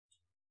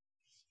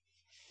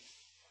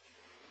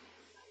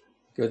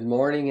Good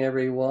morning,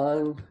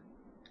 everyone.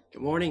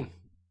 Good morning.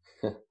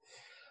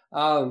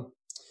 Um,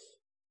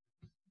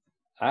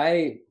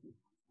 I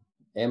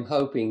am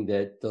hoping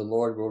that the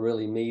Lord will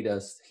really meet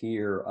us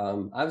here.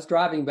 I was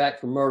driving back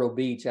from Myrtle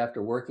Beach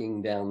after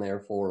working down there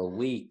for a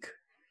week.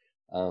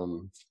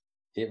 Um,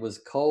 it was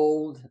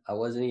cold. I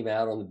wasn't even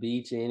out on the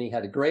beach any.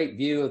 Had a great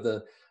view of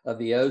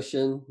the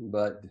ocean,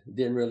 but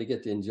didn't really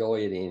get to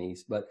enjoy it any.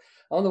 But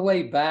on the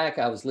way back,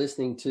 I was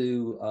listening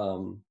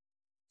to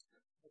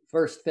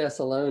First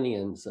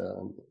Thessalonians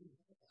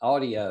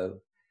audio,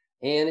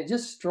 and it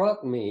just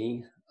struck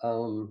me.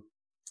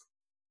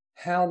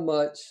 How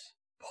much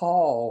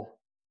Paul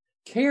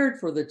cared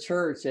for the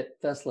church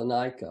at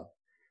Thessalonica.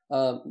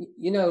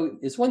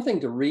 It's one thing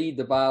to read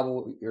the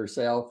Bible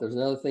yourself. There's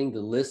another thing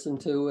to listen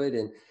to it.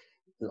 And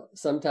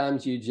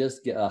sometimes you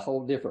just get a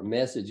whole different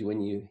message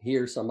when you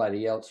hear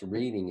somebody else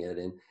reading it.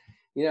 And,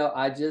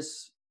 I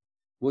just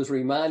was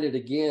reminded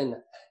again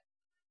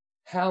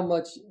how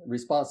much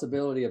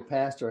responsibility a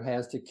pastor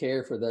has to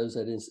care for those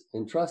that is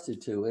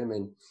entrusted to him.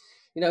 And,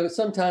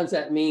 sometimes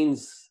that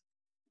means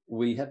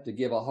we have to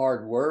give a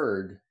hard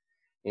word,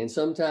 and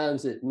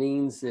sometimes it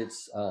means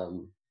it's a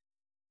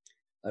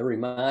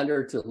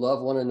reminder to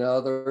love one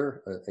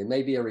another. It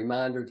may be a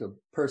reminder to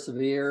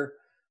persevere,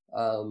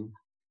 to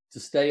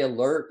stay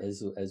alert,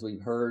 as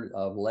we've heard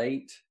of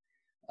late.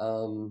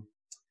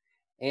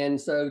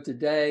 And so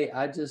today,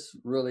 I just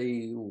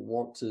really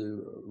want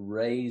to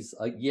raise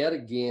yet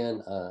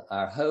again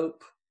our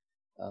hope.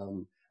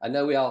 I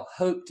know we all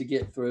hope to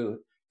get through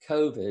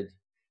COVID,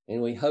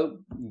 and we hope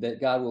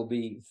that God will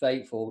be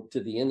faithful to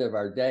the end of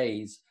our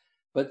days.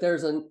 But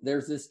there's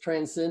this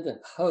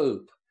transcendent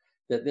hope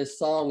that this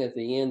song at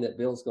the end that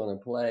Bill's going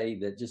to play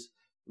that just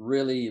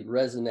really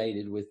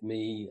resonated with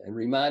me and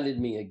reminded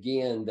me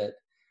again that,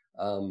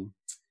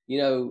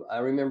 I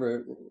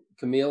remember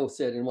Camille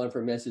said in one of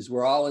her messages,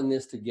 we're all in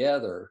this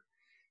together.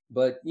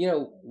 But,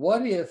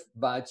 what if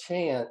by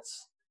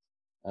chance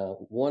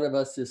one of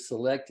us is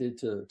selected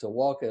to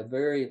walk a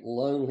very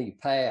lonely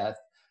path,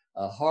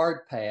 a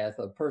hard path,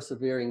 a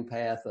persevering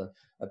path,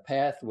 a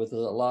path with a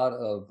lot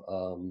of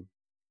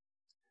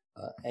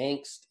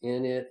angst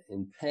in it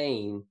and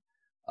pain.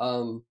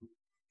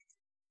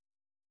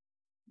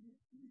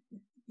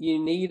 You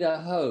need a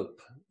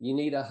hope. You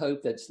need a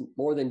hope that's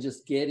more than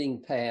just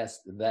getting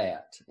past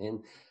that.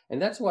 And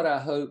that's what I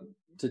hope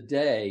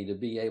today, to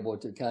be able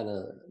to kind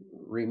of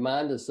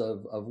remind us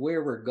of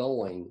where we're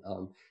going.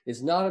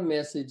 It's not a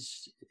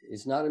message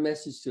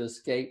to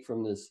escape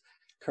from this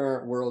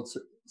current world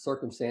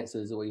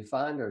circumstances that we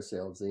find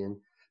ourselves in,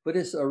 but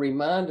it's a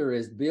reminder,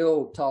 as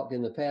Bill talked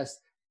in the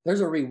past, there's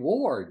a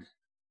reward.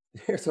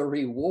 There's a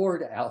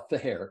reward out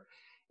there,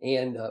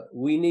 and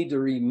we need to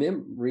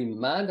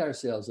remind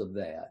ourselves of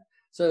that.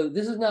 So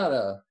this is not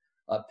a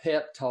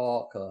pep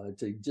talk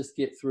to just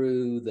get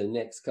through the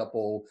next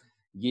couple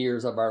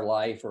years of our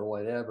life or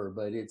whatever,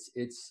 but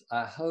it's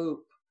I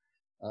hope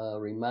a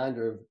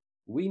reminder of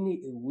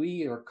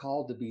we are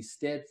called to be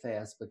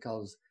steadfast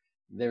because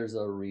there's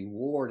a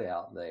reward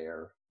out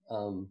there.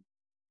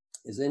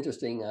 It's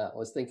interesting. I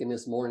was thinking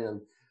this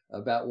morning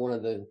about one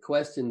of the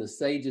questions the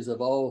sages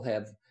of old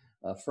have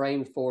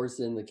framed for us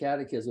in the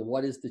catechism.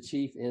 What is the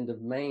chief end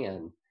of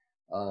man?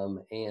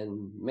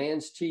 And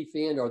man's chief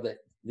end, or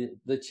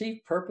the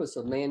chief purpose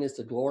of man, is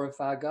to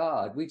glorify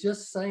God. We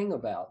just sang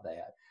about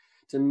that,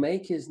 to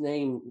make his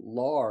name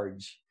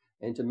large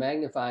and to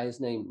magnify his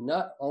name,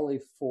 not only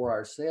for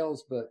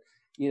ourselves, but,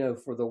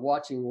 for the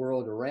watching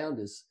world around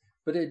us.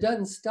 But it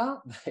doesn't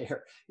stop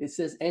there. It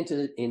says, and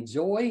to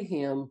enjoy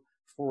him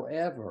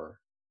forever.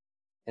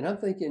 And I'm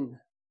thinking,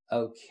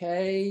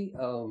 okay,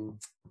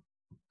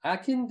 I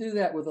can do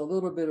that with a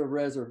little bit of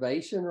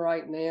reservation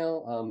right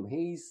now.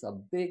 He's a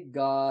big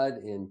God,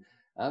 and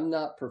I'm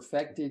not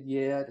perfected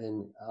yet.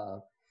 And,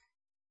 I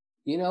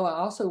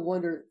also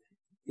wonder,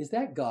 is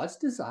that God's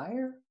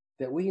desire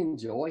that we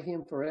enjoy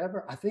him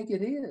forever? I think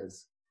it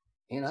is.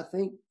 And I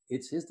think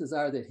it's his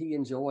desire that he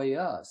enjoy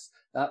us.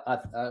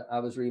 I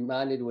was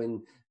reminded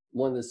when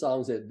one of the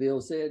songs that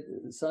Bill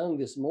sung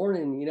this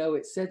morning,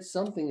 it said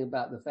something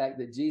about the fact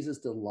that Jesus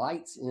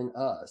delights in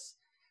us.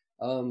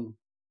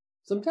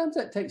 Sometimes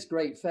that takes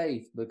great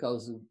faith,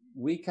 because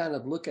we kind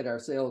of look at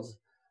ourselves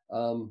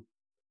from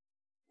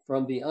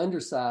the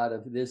underside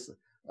of this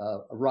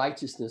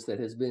righteousness that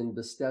has been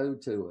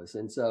bestowed to us.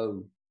 And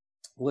so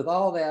with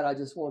all that, I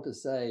just want to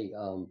say,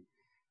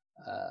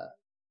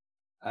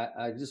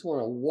 I just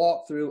want to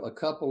walk through a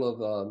couple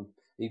of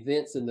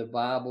events in the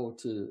Bible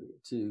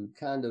to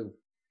kind of,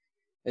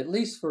 at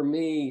least for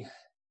me,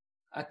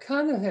 I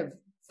kind of have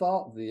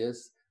thought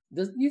this.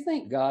 Do you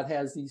think God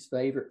has these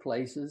favorite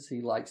places he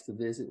likes to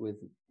visit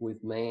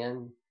with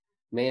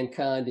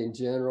mankind in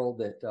general,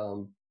 that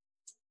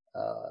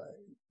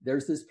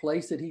there's this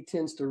place that he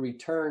tends to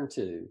return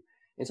to?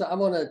 And so I'm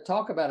going to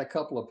talk about a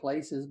couple of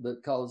places,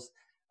 because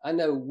I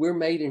know we're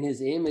made in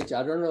his image.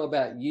 I don't know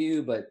about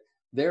you, but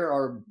there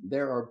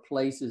are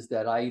places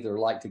that I either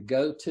like to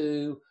go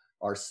to,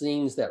 or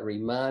scenes that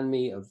remind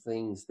me of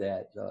things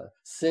that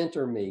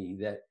center me,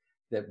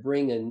 that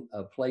bring in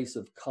a place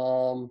of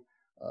calm,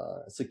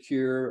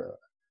 secure,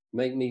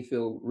 make me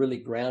feel really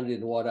grounded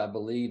in what I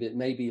believe. It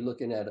may be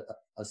looking at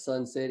a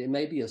sunset. It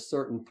may be a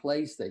certain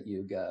place that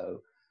you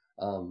go.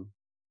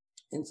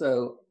 And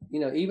so,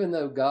 even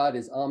though God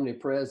is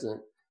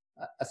omnipresent,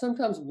 I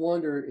sometimes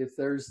wonder if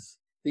there's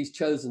these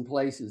chosen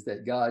places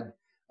that God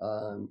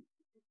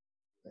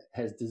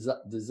has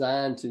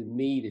designed to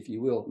meet, if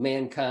you will,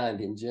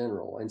 mankind in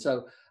general. And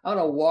so I want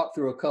to walk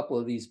through a couple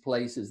of these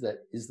places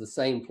that is the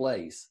same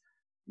place,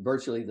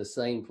 virtually the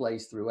same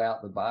place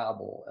throughout the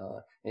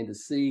Bible, and to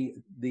see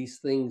these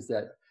things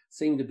that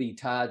seem to be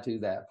tied to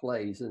that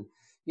place. And,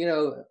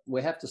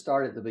 we have to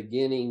start at the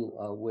beginning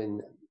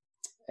when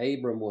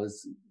Abram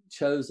was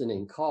chosen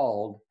and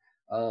called.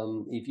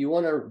 If you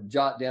want to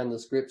jot down the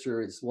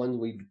scripture, it's one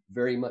we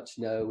very much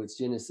know. It's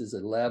Genesis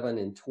 11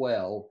 and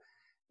 12.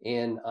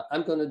 And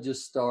I'm going to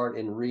just start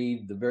and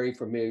read the very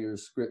familiar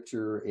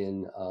scripture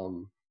in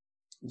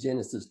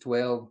Genesis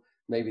 12,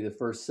 maybe the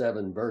first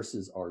 7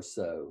 verses or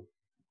so.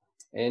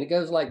 And it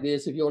goes like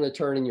this. If you want to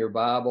turn in your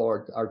Bible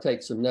or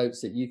take some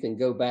notes that you can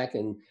go back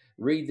and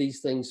read these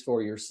things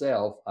for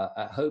yourself,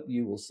 I hope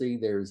you will see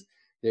there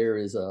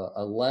is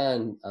a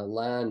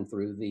line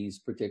through these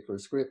particular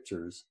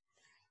scriptures.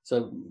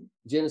 So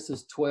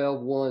Genesis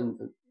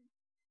 12:1,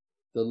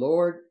 the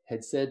Lord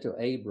had said to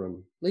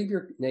Abram, leave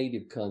your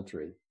native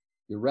country,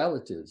 your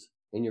relatives,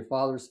 and your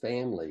father's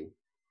family,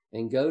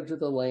 and go to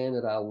the land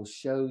that I will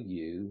show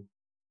you.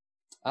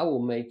 I will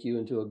make you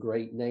into a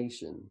great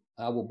nation.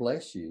 I will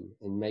bless you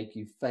and make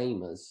you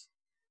famous,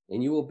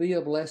 and you will be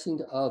a blessing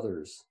to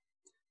others.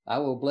 I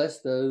will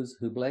bless those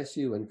who bless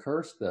you and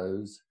curse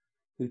those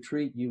who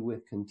treat you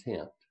with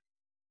contempt.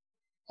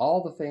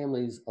 All the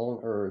families on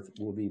earth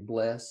will be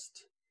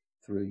blessed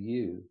through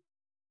you.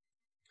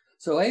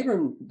 So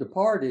Abram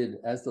departed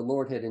as the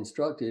Lord had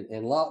instructed,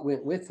 and Lot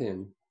went with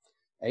him.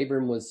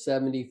 Abram was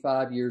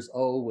 75 years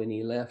old when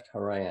he left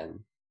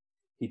Haran.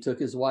 He took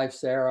his wife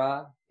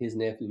Sarai, his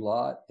nephew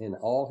Lot, and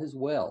all his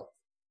wealth,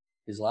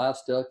 his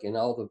livestock and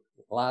all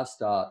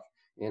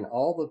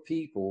the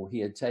people he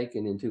had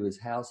taken into his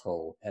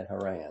household at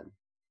Haran,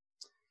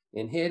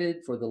 and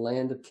headed for the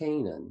land of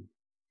Canaan.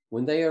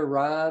 When they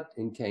arrived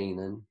in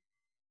Canaan,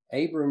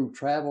 Abram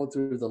traveled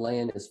through the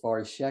land as far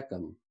as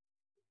Shechem.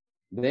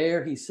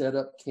 There he set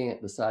up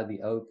camp beside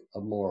the oak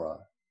of Moreh.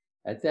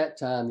 At that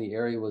time, the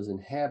area was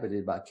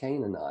inhabited by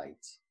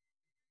Canaanites.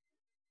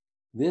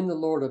 Then the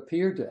Lord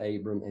appeared to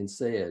Abram and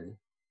said,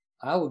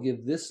 I will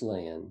give this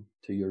land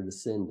to your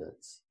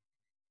descendants.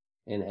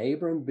 And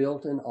Abram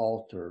built an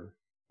altar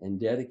and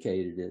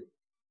dedicated it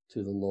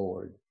to the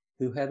Lord,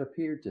 who had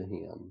appeared to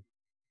him.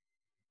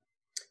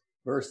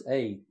 Verse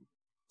 8,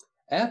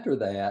 after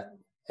that,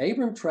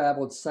 Abram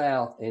traveled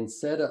south and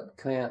set up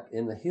camp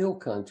in the hill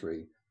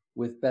country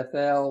with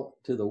Bethel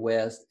to the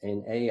west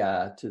and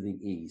Ai to the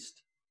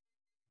east.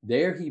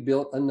 There he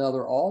built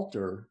another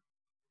altar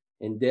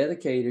and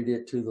dedicated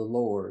it to the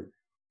Lord,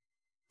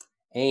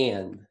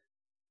 and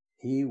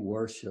he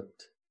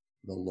worshiped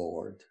the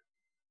Lord.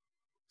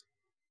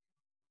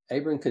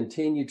 Abram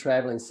continued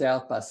traveling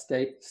south by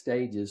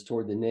stages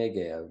toward the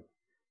Negev,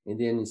 and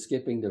then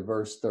skipping to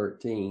verse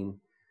 13.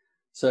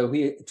 So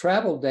he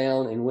traveled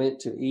down and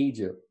went to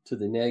Egypt, to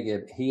the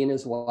Negev, he and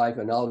his wife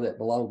and all that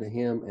belonged to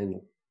him,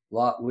 and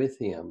Lot with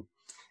him.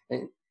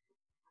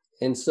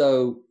 And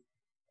so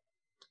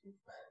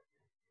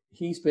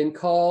he's been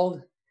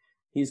called,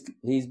 he's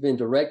been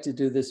directed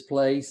to this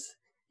place.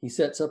 He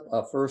sets up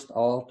a first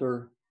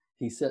altar.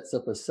 He sets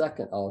up a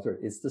second altar.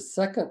 It's the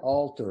second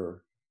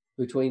altar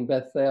between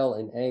Bethel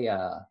and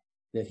Ai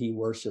that he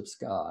worships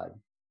God.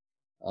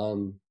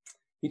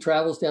 He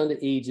travels down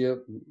to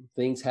Egypt.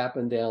 Things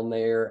happen down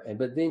there,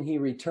 but then he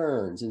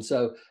returns. And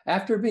so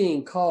after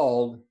being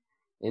called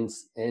and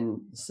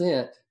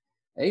sent,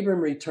 Abram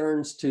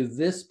returns to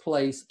this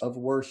place of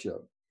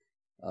worship.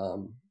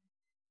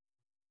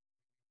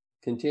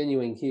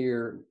 Continuing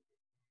here,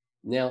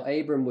 now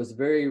Abram was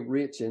very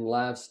rich in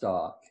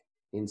livestock,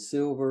 in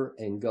silver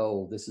and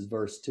gold. This is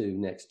verse 2,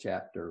 next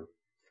chapter.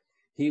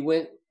 He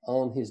went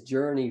on his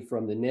journey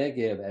from the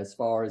Negev as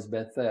far as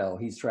Bethel.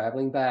 He's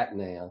traveling back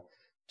now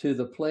to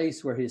the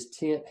place where his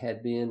tent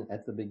had been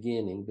at the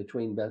beginning,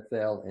 between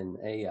Bethel and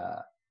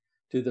Ai,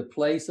 to the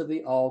place of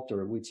the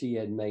altar which he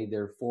had made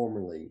there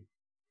formerly.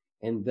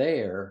 And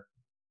there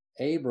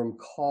Abram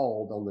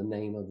called on the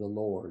name of the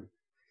Lord.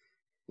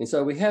 And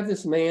so we have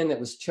this man that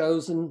was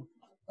chosen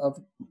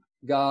of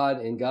God,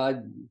 and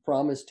God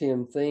promised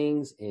him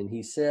things, and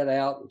he set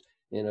out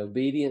in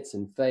obedience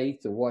and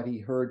faith to what he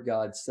heard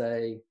God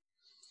say.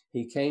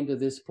 He came to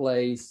this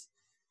place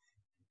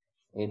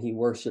and he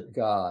worshiped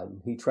God.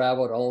 He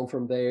traveled on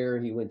from there.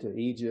 He went to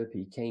Egypt.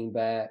 He came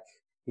back.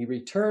 He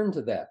returned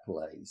to that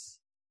place.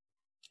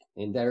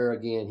 And there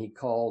again, he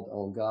called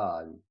on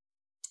God.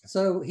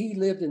 So he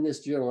lived in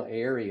this general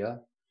area.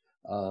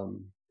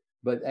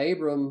 But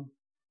Abram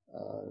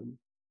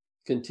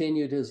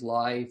continued his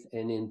life.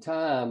 And in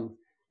time,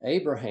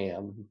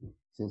 Abraham,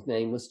 his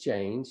name was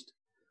changed,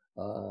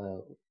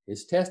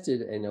 is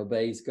tested and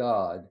obeys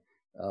God.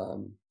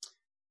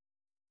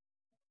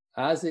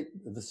 Isaac,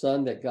 the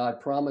son that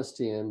God promised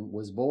him,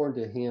 was born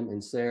to him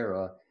and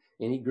Sarah,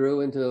 and he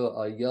grew into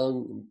a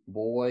young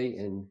boy,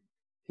 and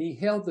he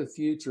held the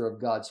future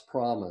of God's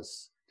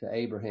promise to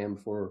Abraham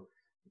for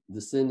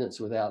descendants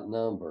without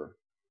number.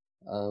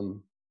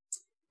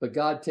 But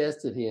God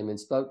tested him and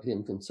spoke to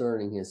him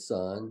concerning his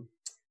son,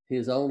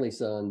 his only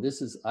son.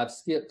 I've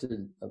skipped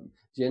to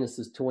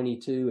Genesis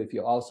 22 if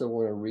you also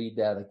want to read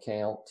that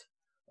account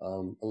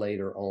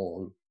later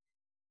on.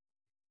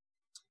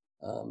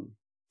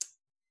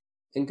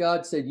 And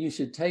God said, you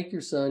should take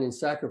your son and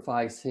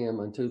sacrifice him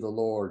unto the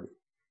Lord.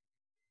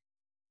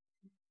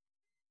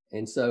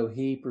 And so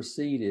he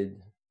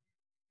proceeded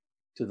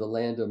to the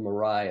land of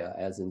Moriah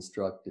as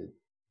instructed.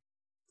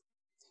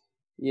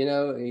 You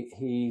know,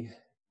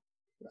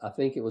 I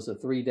think it was a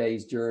 3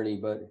 days journey,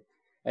 but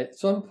at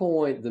some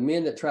point, the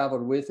men that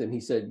traveled with him,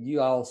 he said,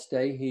 you all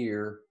stay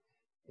here.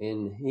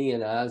 And he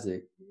and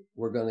Isaac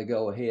were going to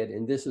go ahead.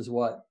 And this is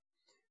what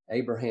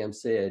Abraham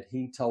said.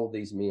 He told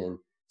these men,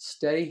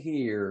 stay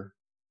here.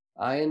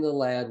 I and the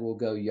lad will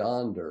go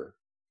yonder,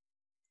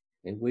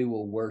 and we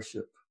will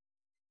worship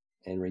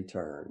and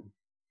return.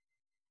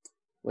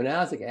 When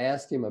Isaac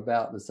asked him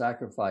about the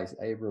sacrifice,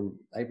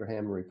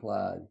 Abraham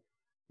replied,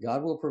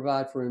 God will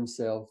provide for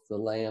himself the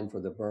lamb for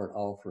the burnt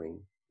offering,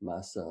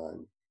 my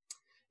son.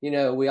 You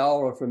know, we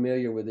all are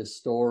familiar with this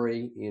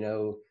story. You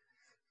know,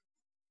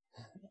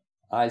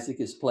 Isaac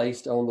is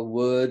placed on the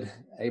wood.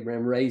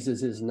 Abraham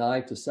raises his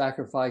knife to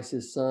sacrifice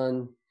his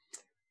son.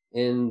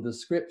 In the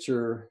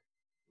scripture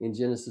in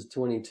Genesis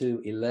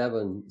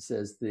 22:11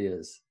 says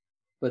this,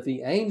 but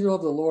the angel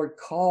of the Lord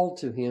called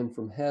to him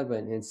from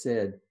heaven and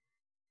said,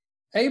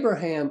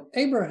 Abraham,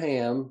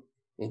 Abraham.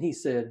 And he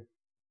said,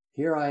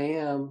 here I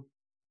am.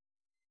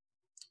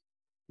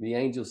 The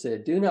angel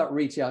said, do not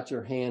reach out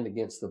your hand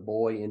against the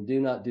boy and do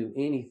not do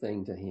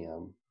anything to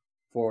him.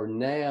 For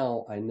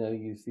now I know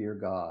you fear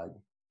God.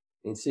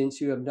 And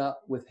since you have not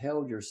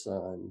withheld your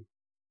son,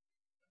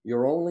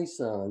 your only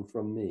son,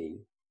 from me.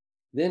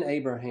 Then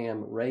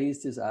Abraham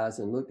raised his eyes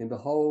and looked, and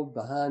behold,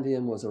 behind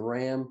him was a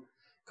ram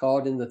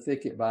caught in the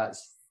thicket by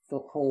its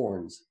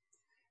horns.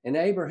 And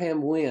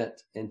Abraham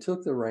went and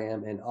took the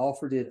ram and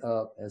offered it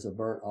up as a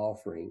burnt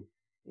offering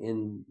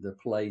in the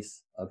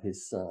place of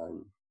his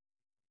son.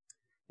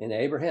 And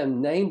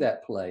Abraham named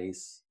that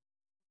place,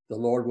 the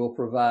Lord will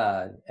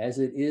provide, as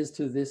it is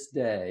to this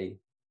day.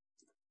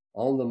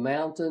 On the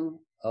mountain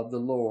of the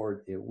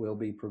Lord it will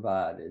be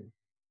provided.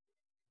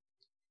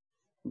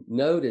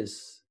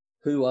 Notice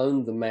who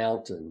owned the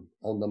mountain.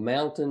 On the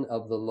mountain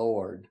of the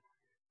Lord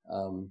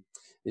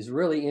is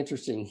really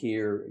interesting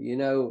here. You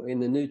know, in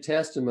the New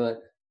Testament,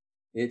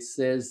 it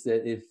says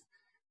that if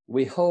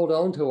we hold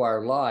on to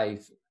our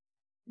life,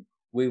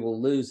 we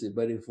will lose it.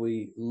 But if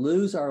we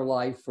lose our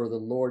life for the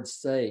Lord's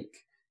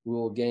sake, we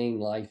will gain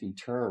life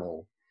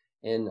eternal.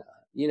 And,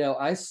 you know,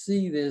 I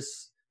see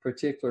this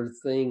particular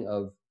thing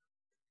of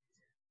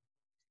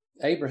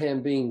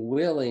Abraham being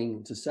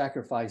willing to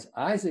sacrifice.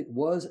 Isaac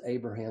was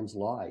Abraham's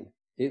life.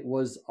 It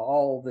was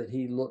all that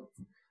he looked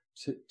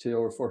to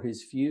or for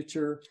his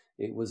future.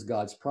 It was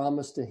God's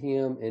promise to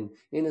him. And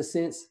in a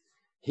sense,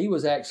 he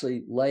was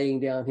actually laying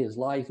down his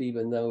life,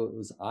 even though it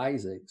was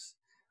Isaac's.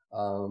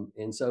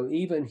 And so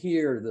even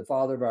here, the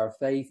father of our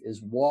faith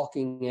is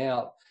walking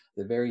out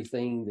the very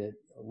thing that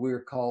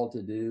we're called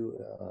to do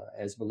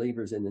as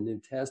believers in the New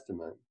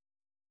Testament.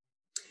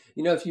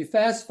 You know, if you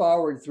fast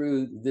forward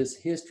through this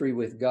history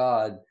with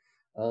God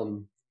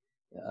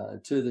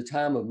to the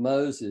time of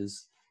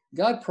Moses,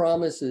 God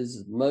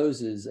promises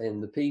Moses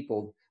and the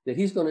people that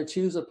he's going to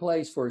choose a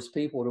place for his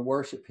people to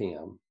worship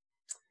him.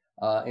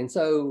 And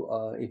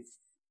so if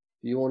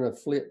you want to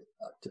flip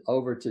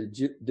over to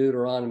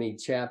Deuteronomy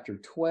chapter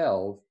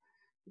 12,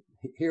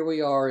 here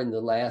we are in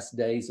the last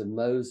days of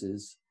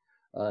Moses.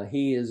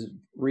 He is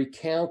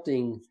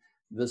recounting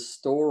the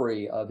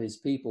story of his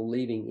people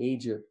leaving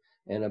Egypt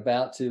and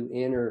about to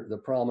enter the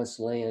promised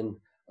land,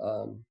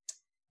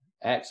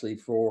 actually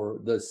for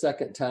the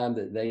second time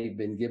that they've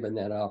been given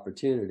that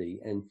opportunity.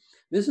 And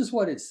this is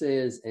what it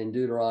says in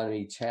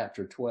Deuteronomy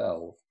chapter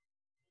 12.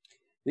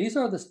 These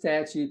are the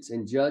statutes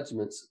and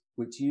judgments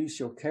which you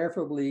shall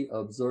carefully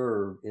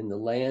observe in the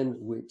land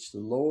which the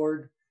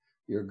Lord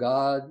your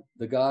God,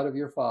 the God of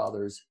your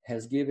fathers,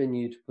 has given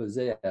you to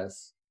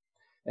possess,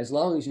 as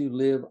long as you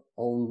live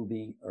on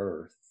the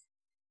earth.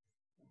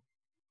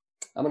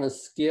 I'm going to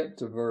skip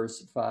to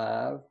verse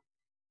 5.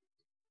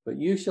 But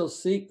you shall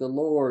seek the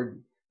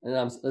Lord, and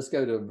let's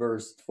go to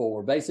verse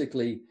 4.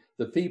 Basically,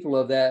 the people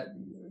of that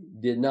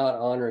did not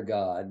honor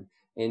God,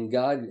 and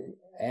God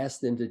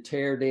asked them to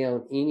tear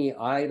down any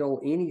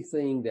idol,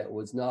 anything that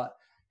was not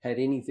had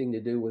anything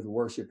to do with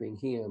worshiping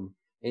him.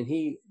 And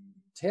he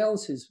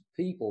tells his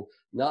people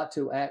not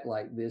to act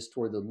like this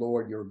toward the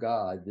Lord your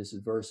God. This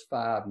is verse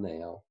 5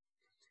 now.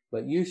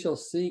 But you shall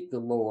seek the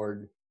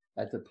Lord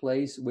at the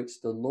place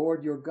which the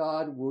Lord your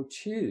God will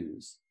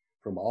choose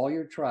from all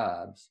your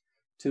tribes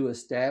to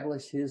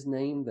establish his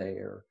name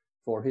there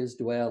for his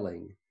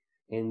dwelling.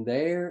 And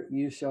there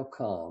you shall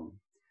come,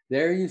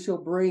 There you shall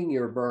bring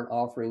your burnt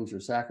offerings, your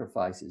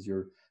sacrifices,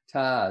 your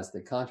tithes, the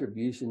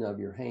contribution of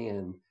your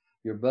hand,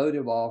 your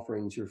votive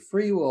offerings, your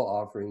freewill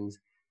offerings,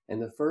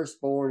 and the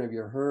firstborn of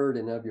your herd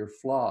and of your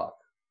flock.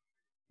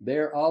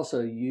 There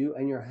also you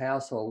and your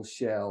household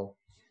shall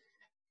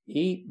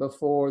eat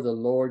before the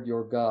Lord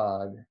your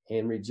God,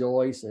 and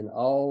rejoice in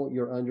all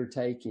your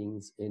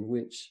undertakings in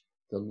which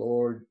the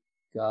Lord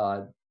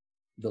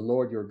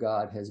your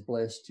God has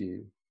blessed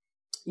you.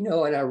 You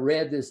know, and I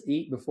read this,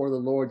 eat before the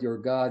Lord your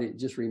God, it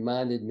just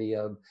reminded me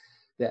of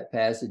that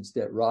passage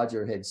that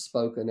Roger had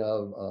spoken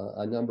of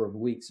a number of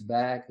weeks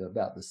back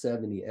about the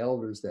 70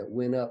 elders that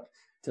went up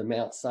to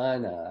Mount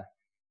Sinai,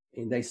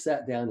 and they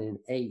sat down and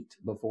ate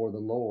before the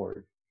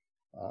Lord.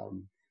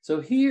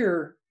 So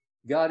here,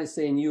 God is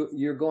saying,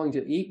 you're going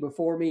to eat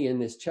before me in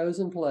this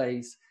chosen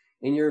place,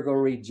 and you're going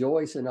to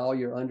rejoice in all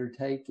your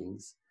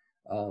undertakings.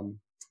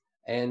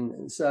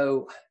 And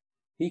so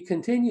he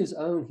continues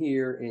on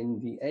here in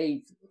the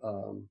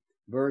 8th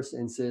verse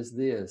and says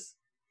this: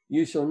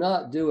 you shall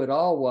not do at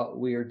all what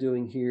we are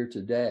doing here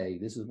today.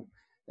 This is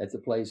at the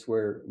place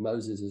where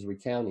Moses is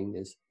recounting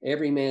this.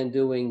 Every man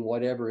doing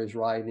whatever is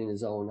right in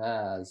his own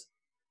eyes,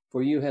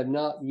 for you have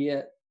not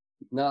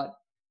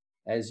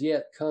as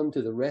yet come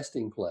to the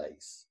resting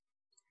place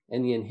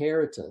and the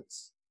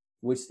inheritance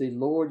which the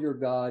Lord your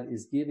God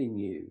is giving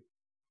you.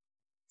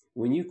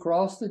 When you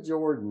cross the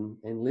Jordan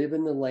and live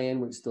in the land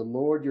which the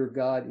Lord your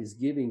God is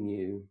giving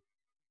you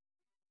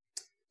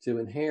to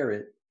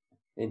inherit,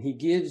 and he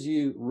gives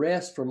you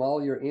rest from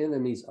all your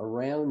enemies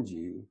around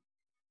you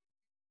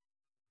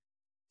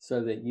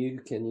so that you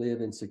can live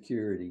in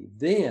security,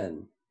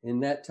 then in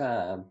that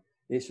time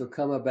it shall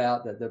come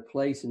about that the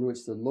place in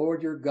which the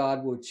Lord your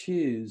God will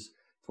choose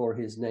for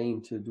his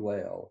name to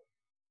dwell,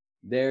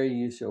 there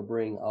you shall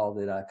bring all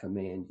that I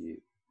command you.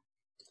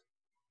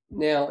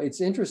 Now,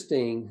 it's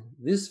interesting,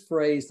 this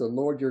phrase, the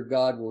Lord your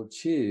God will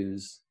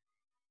choose,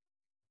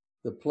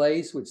 the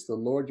place which the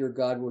Lord your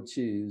God will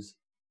choose,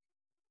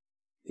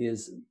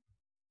 is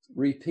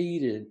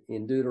repeated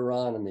in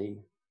Deuteronomy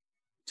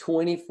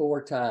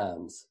 24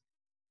 times.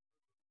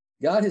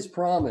 God has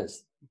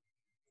promised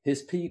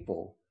his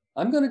people,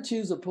 I'm going to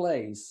choose a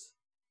place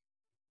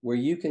where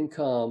you can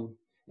come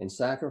and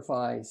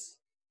sacrifice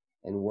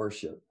and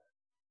worship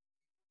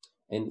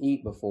and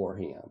eat before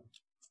him.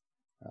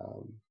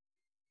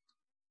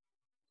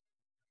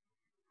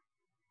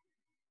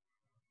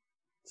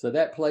 So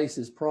that place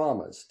is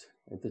promised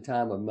at the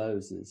time of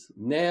Moses.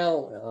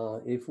 Now,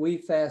 if we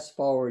fast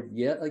forward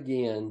yet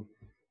again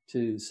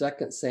to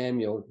 2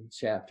 Samuel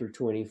chapter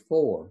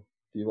 24,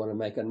 if you want to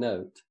make a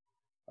note,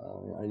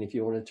 and if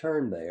you want to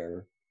turn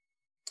there.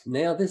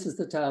 Now, this is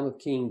the time of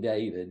King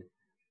David.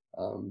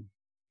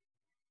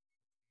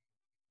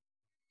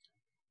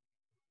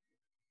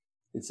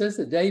 It says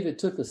that David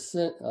took a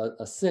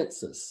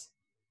census.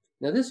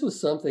 Now, this was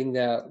something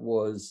that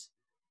was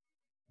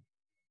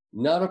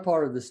not a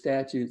part of the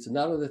statutes,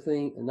 not a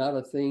thing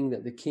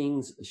that the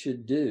kings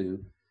should do,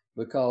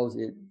 because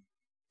it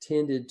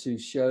tended to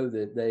show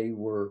that they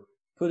were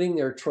putting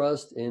their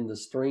trust in the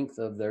strength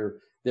of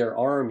their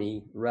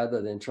army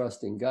rather than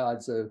trusting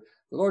God. So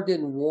the Lord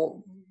didn't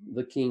want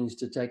the kings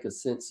to take a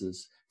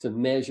census to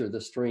measure the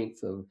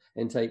strength of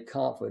and take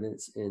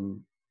confidence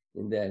in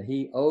that.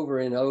 He over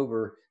and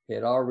over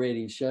had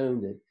already shown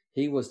that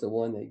he was the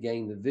one that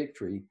gained the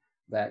victory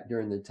back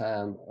during the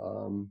time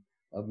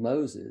of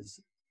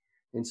Moses.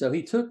 And so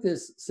he took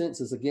this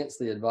census against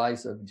the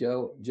advice of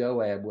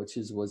Joab, which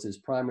was his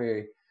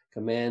primary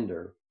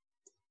commander.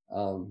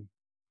 And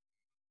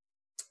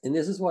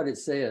this is what it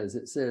says.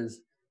 It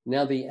says,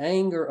 now the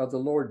anger of the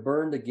Lord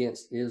burned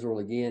against Israel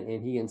again,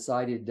 and he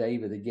incited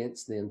David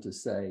against them to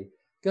say,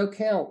 go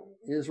count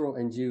Israel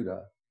and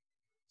Judah.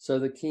 So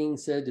the king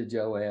said to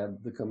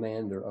Joab, the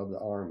commander of the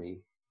army,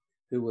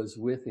 who was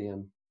with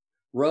him,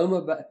 roam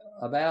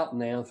about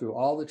now through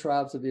all the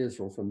tribes of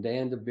Israel, from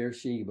Dan to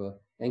Beersheba,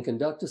 and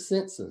conduct a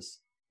census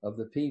of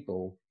the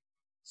people,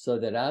 so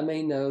that I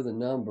may know the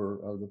number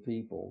of the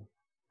people.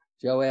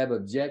 Joab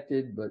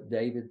objected, but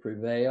David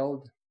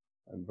prevailed.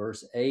 In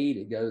verse 8,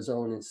 it goes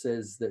on and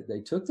says that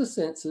they took the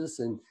census,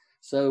 and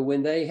so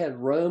when they had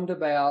roamed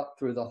about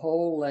through the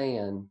whole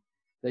land,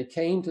 they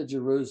came to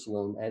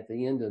Jerusalem at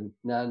the end of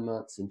 9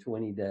 months and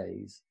 20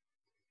 days.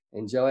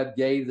 And Joab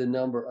gave the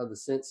number of the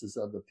census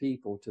of the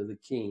people to the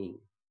king.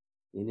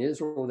 In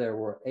Israel, there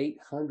were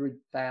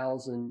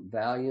 800,000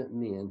 valiant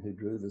men who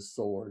drew the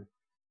sword,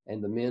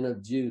 and the men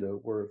of Judah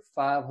were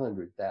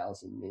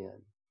 500,000 men.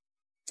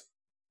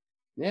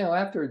 Now,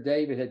 after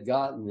David had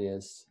gotten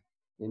this,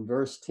 in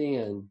verse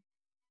 10,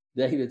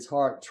 David's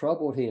heart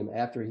troubled him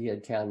after he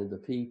had counted the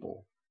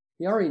people.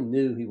 He already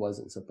knew he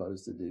wasn't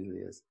supposed to do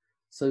this.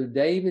 So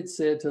David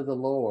said to the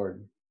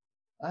Lord,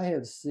 I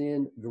have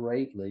sinned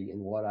greatly in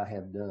what I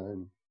have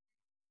done.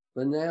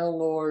 But now,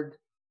 Lord,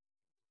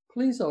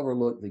 please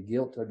overlook the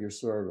guilt of your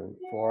servant,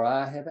 for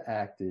I have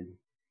acted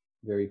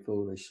very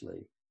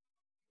foolishly.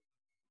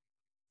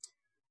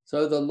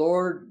 So the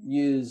Lord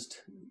used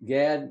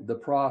Gad the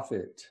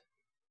prophet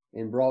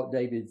and brought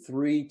David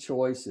 3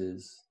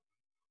 choices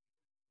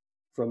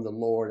from the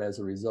Lord as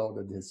a result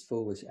of his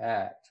foolish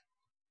act.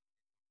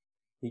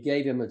 He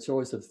gave him a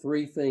choice of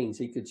three things.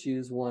 He could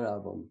choose one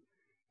of them.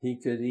 He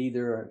could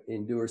either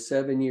endure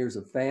 7 years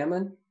of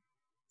famine.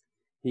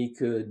 He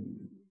could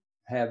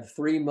have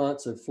 3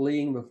 months of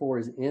fleeing before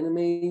his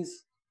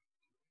enemies,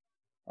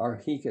 or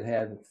he could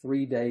have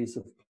 3 days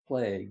of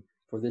plague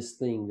for this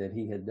thing that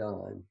he had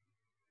done.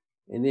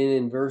 And then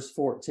in verse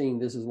 14,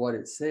 this is what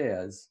it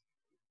says.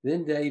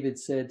 Then David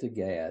said to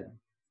Gad,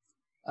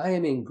 I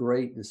am in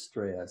great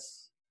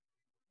distress.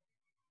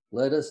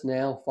 Let us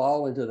now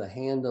fall into the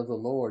hand of the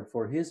Lord,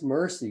 for his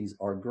mercies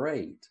are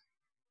great.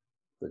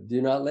 But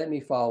do not let me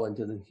fall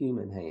into the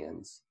human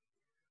hands.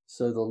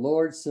 So the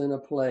Lord sent a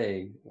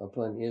plague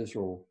upon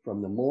Israel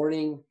from the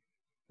morning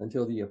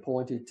until the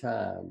appointed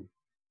time.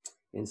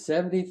 And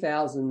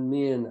 70,000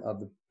 men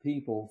of the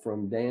people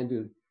from Dan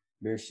to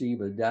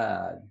Beersheba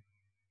died.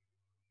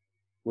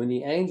 When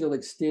the angel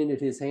extended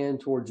his hand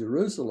toward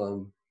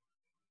Jerusalem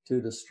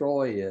to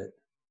destroy it,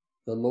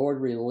 the Lord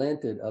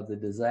relented of the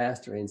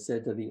disaster and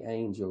said to the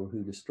angel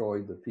who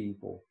destroyed the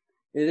people,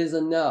 It is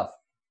enough.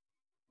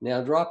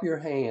 Now drop your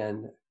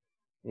hand.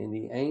 And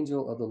the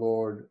angel of the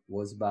Lord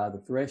was by the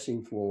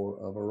threshing floor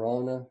of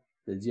Araunah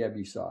the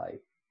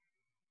Jebusite.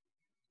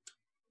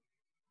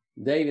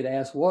 David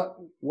asked,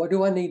 what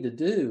do I need to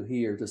do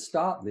here to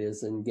stop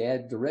this? And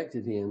Gad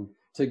directed him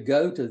to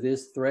go to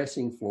this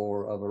threshing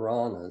floor of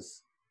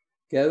Araunah's.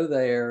 Go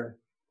there.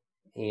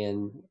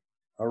 And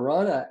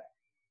Araunah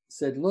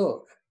said,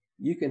 look,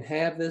 you can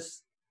have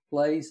this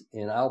place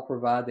and I'll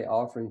provide the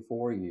offering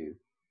for you.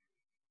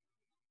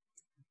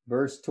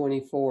 Verse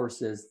 24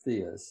 says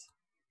this.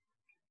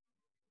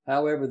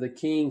 However, the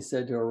king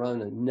said to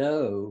Araunah,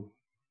 no,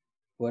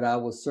 but I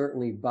will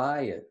certainly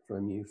buy it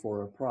from you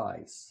for a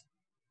price.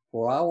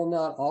 For I will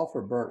not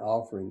offer burnt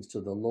offerings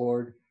to the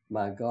Lord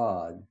my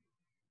God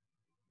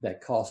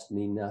that cost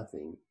me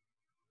nothing.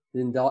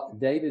 Then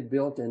David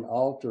built an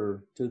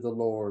altar to the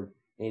Lord,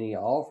 and he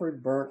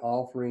offered burnt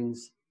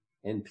offerings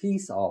and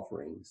peace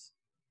offerings.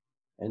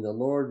 And the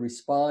Lord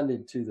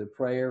responded to the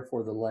prayer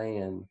for the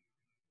land,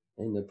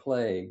 and the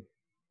plague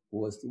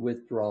was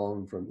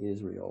withdrawn from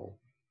Israel.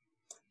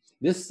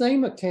 This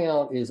same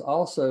account is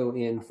also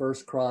in 1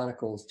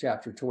 Chronicles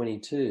chapter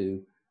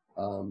 22.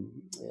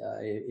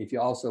 If you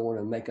also want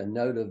to make a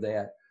note of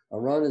that,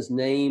 Araunah's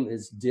name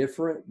is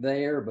different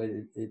there, but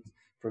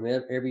from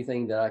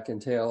everything that I can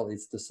tell,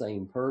 it's the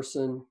same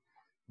person.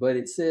 But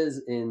it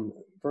says in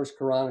 1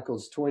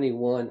 Chronicles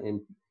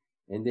 21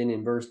 and then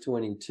in verse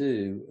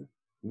 22,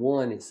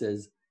 1, it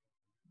says,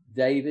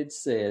 David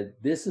said,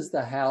 this is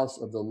the house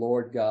of the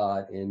Lord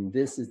God, and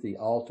this is the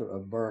altar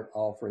of burnt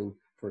offering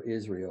for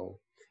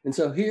Israel. And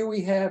so here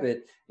we have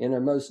it in a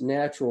most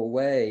natural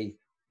way.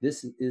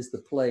 This is the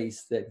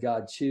place that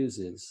God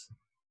chooses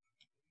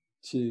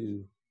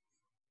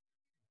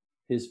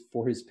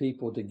for his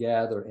people to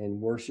gather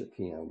and worship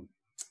him.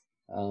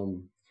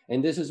 And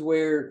this is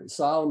where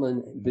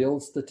Solomon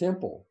builds the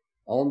temple,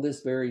 on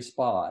this very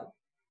spot.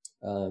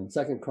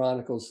 2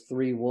 Chronicles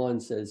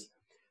 3:1 says,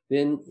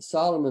 Then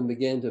Solomon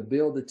began to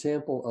build the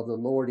temple of the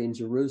Lord in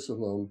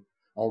Jerusalem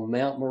on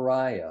Mount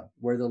Moriah,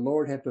 where the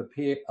Lord had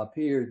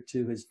appeared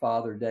to his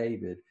father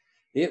David.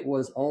 It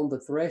was on the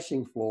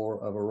threshing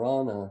floor of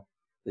Araunah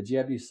the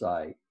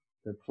Jebusite,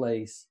 the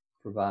place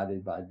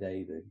provided by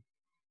David.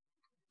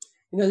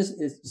 You know,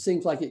 it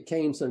seems like it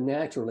came so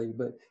naturally,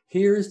 but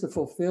here's the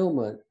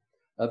fulfillment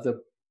of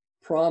the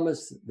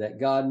promise that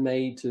God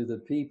made to the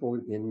people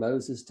in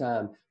Moses'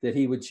 time, that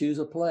he would choose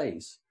a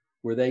place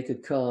where they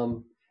could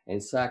come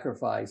and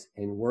sacrifice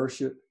and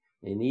worship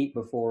and eat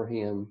before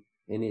him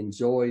and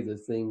enjoy the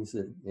things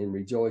and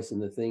rejoice in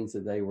the things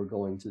that they were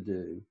going to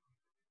do.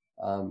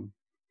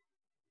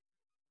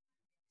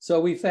 So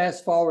we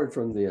fast forward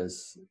from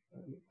this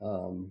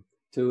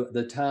to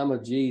the time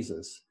of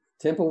Jesus.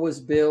 Temple was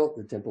built,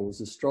 the temple was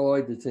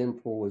destroyed, the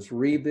temple was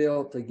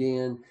rebuilt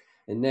again.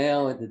 And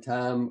now at the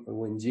time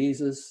when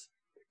Jesus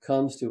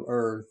comes to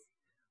earth,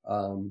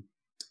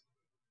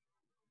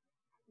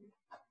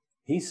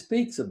 he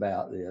speaks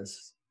about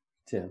this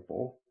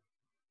temple.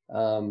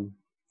 And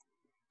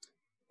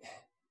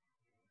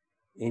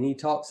he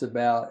talks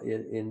about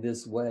it in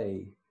this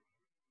way.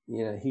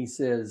 You know, he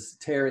says,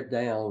 tear it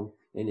down,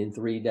 and in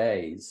 3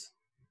 days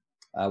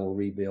I will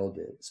rebuild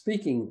it.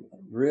 Speaking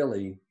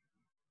really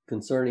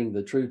concerning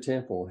the true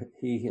temple,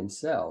 he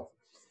himself.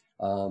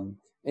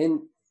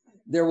 And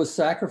there was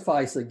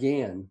sacrifice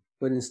again,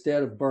 but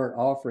instead of burnt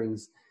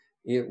offerings,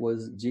 it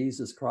was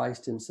Jesus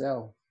Christ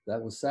himself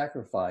that was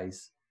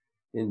sacrificed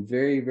in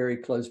very, very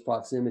close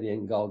proximity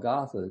in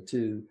Golgotha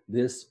to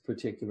this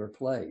particular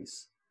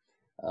place.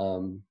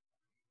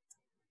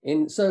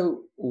 And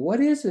so what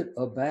is it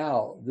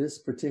about this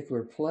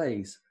particular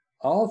place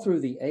all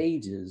through the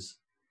ages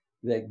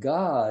that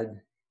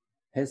God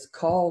has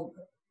called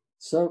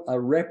a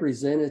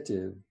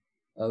representative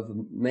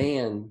of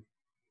man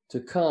to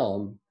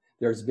come?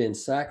 There's been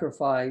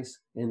sacrifice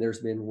and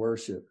there's been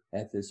worship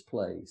at this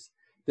place.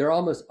 There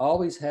almost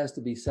always has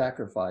to be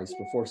sacrifice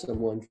before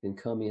someone can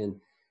come in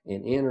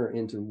and enter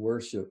into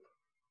worship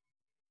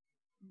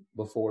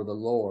before the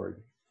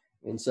Lord.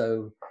 And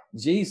so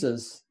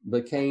Jesus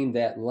became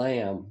that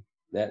lamb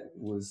that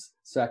was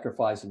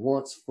sacrificed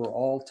once for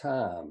all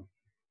time.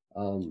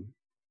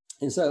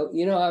 And so,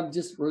 I've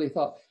just really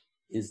thought,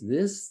 is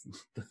this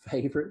the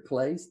favorite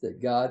place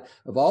that God,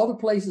 of all the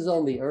places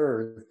on the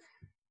earth,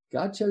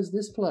 God chose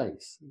this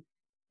place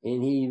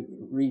and he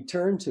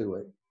returned to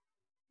it,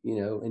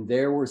 and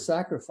there were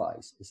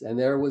sacrifices and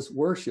there was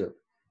worship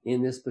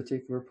in this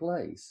particular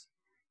place.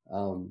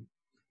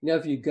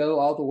 If you go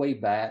all the way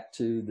back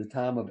to the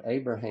time of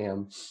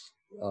Abraham,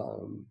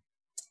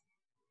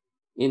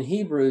 in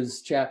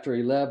Hebrews chapter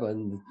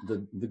 11,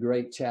 the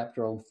great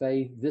chapter on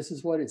faith, this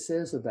is what it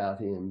says about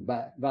him.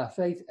 By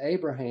faith,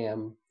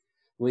 Abraham,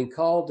 when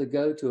called to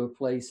go to a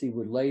place he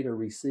would later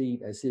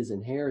receive as his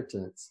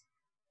inheritance,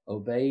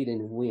 obeyed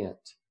and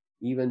went,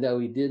 even though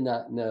he did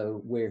not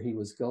know where he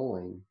was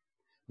going.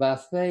 By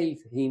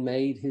faith, he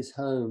made his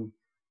home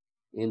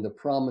in the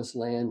promised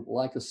land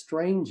like a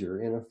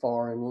stranger in a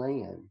foreign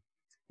land.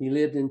 He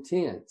lived in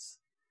tents,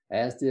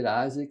 as did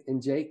Isaac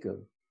and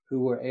Jacob,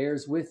 who were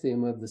heirs with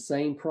him of the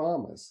same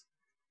promise.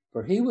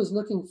 For he was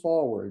looking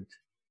forward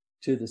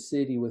to the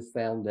city with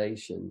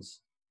foundations,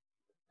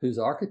 whose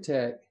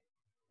architect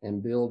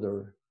and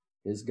builder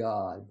is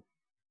God.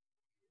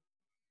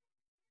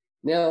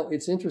 Now,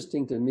 it's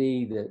interesting to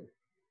me that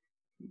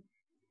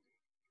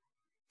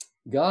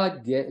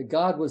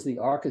God was the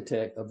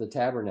architect of the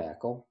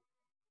tabernacle.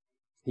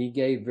 He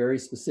gave very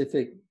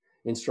specific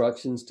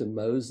instructions to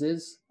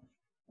Moses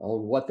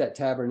on what that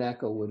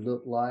tabernacle would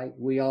look like.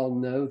 We all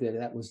know that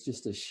that was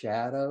just a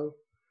shadow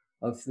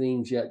of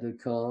things yet to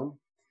come.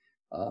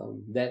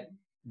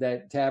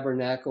 That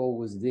tabernacle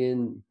was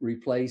then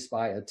replaced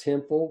by a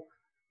temple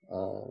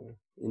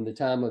in the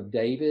time of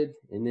David,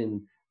 and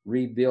then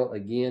rebuilt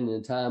again in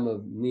the time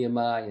of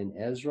Nehemiah and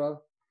Ezra.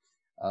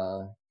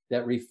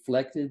 That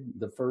reflected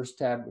the first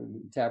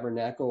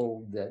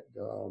tabernacle that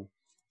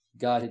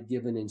God had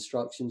given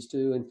instructions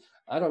to. And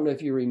I don't know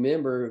if you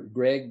remember,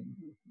 Greg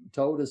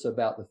told us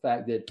about the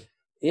fact that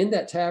in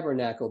that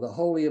tabernacle, the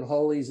Holy of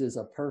Holies is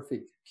a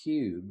perfect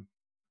cube.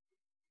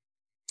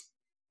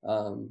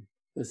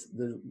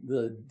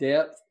 The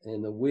depth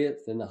and the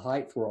width and the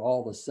height were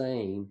all the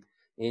same.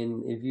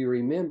 And if you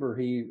remember,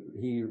 he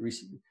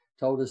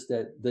told us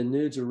that the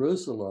New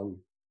Jerusalem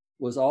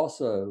was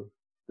also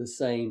the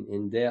same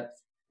in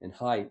depth and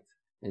height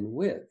and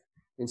width.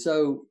 And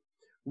so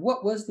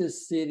what was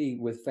this city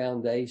with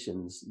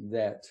foundations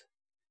that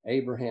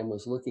Abraham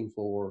was looking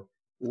for?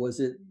 Was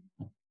it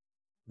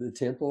the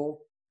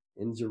temple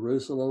in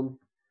Jerusalem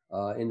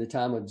in the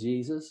time of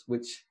Jesus,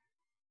 which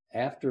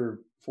after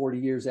 40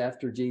 years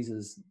after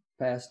Jesus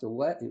passed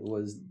away, it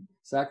was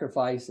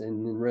sacrificed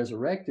and then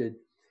resurrected,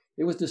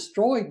 it was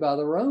destroyed by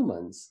the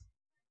Romans?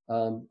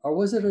 Or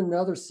was it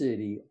another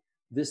city,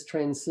 this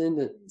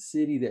transcendent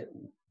city that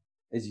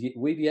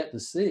we've yet to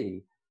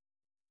see,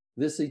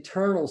 this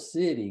eternal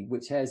city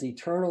which has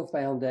eternal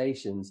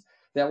foundations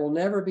that will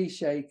never be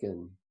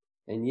shaken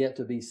and yet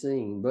to be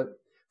seen? But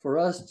for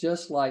us,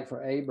 just like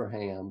for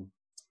Abraham,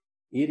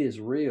 it is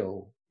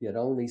real, yet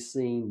only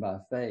seen by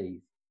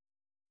faith.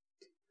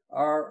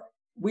 Are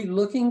we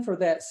looking for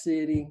that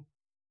city?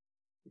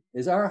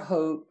 Is our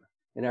hope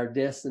and our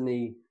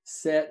destiny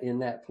set in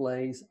that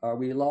place? Are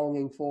we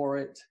longing for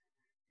it?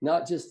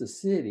 Not just the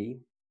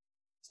city.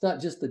 It's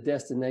not just the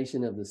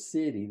destination of the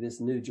city,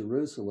 this New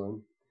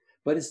Jerusalem,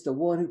 but it's the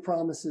one who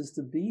promises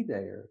to be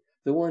there,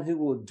 the one who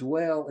will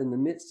dwell in the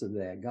midst of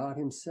that, God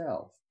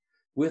himself,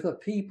 with a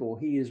people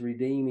he is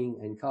redeeming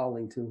and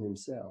calling to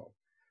himself.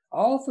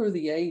 All through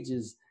the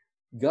ages,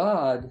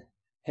 God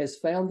has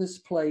found this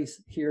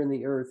place here in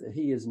the earth that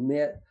he has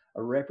met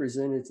a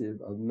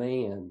representative of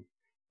man,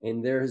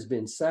 and there has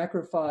been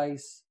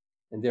sacrifice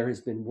and there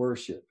has been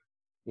worship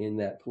in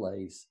that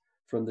place.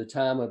 From the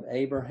time of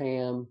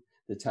Abraham,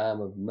 the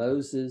time of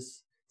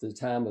Moses, to the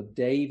time of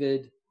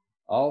David,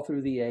 all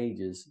through the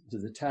ages, to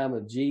the time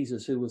of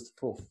Jesus, who was the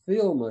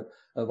fulfillment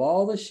of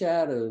all the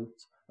shadows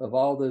of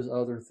all those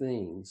other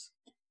things.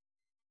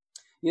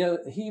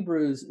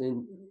 Hebrews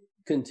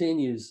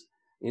continues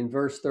in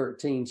verse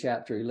 13,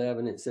 chapter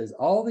 11. It says,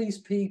 all these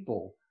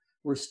people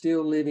were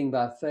still living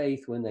by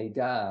faith when they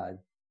died.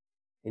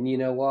 And you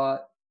know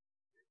what?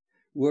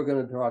 We're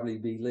going to probably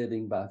be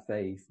living by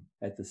faith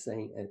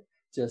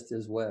just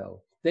as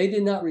well. They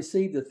did not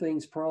receive the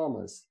things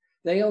promised.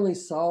 They only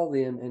saw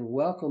them and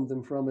welcomed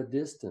them from a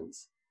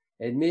distance,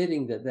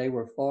 admitting that they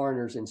were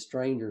foreigners and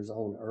strangers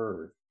on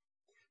earth.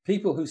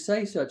 People who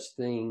say such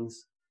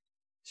things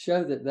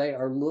show that they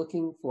are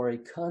looking for a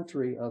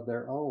country of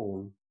their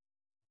own.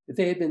 If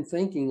they had been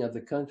thinking of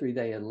the country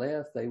they had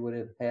left, they would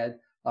have had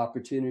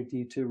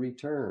opportunity to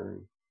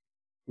return.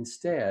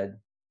 Instead,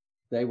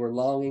 they were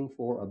longing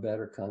for a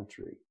better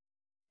country,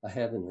 a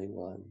heavenly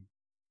one.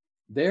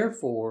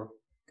 Therefore,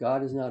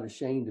 God is not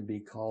ashamed to be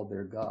called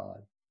their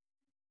God,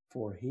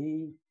 for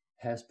he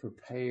has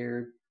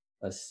prepared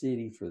a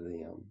city for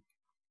them.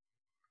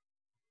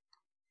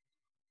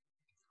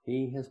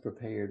 He has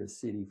prepared a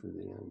city for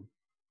them.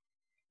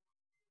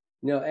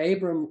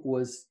 Abram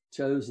was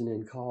chosen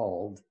and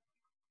called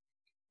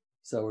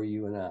so are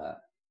you and I.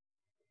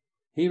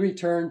 He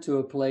returned to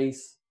a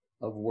place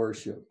of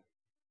worship.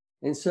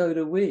 And so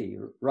do we.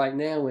 Right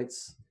now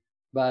it's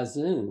by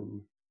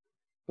Zoom.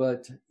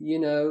 But, you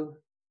know,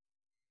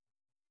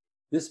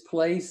 this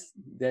place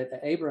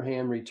that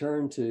Abraham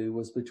returned to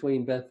was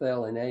between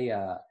Bethel and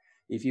Ai.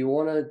 If you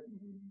want to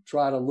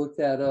try to look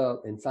that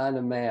up and find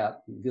a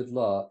map, good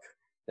luck.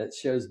 That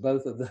shows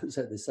both of those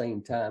at the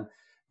same time.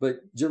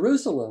 But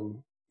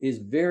Jerusalem is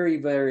very,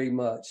 very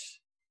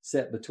much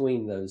set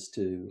between those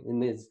two.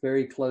 And it's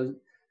very close.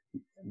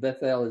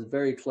 Bethel is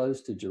very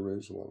close to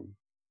Jerusalem.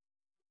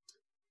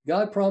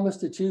 God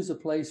promised to choose a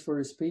place for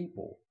his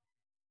people.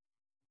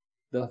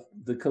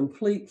 The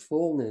complete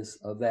fullness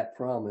of that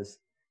promise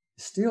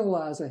still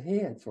lies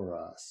ahead for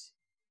us.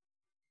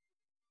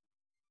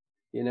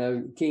 You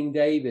know, King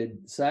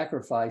David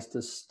sacrificed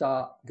to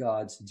stop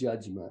God's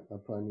judgment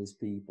upon his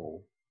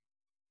people.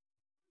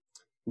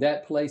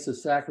 That place of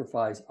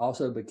sacrifice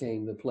also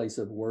became the place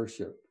of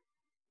worship.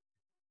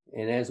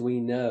 And as we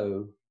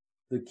know,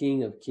 the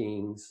King of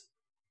Kings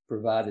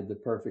provided the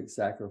perfect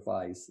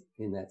sacrifice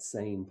in that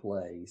same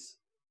place.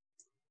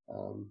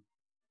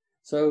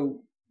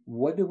 So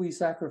what do we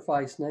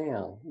sacrifice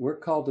now? We're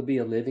called to be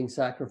a living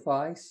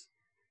sacrifice.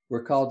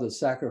 We're called to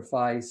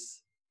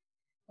sacrifice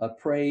of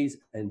praise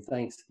and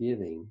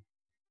thanksgiving.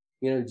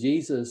 You know,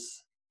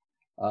 Jesus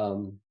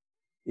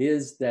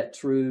is that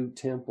true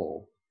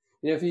temple.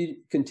 You know, if you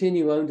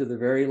continue on to the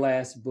very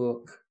last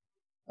book,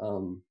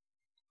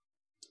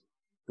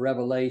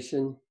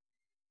 Revelation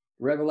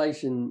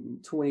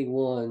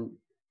 21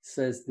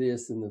 says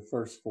this in the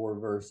first 4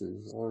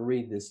 verses. I want to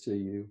read this to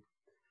you.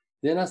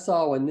 Then I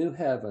saw a new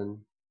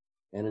heaven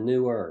and a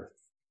new earth.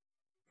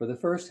 For the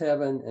first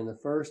heaven and the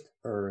first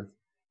earth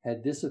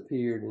had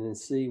disappeared, and the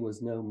sea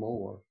was no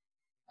more.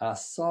 I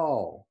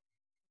saw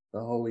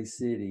the holy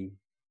city,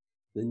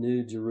 the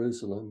new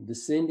Jerusalem,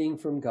 descending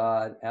from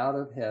God out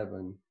of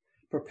heaven,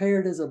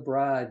 prepared as a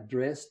bride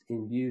dressed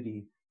in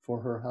beauty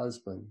for her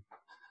husband.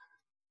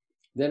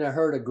 Then I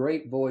heard a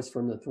great voice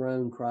from the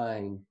throne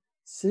crying,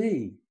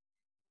 "See,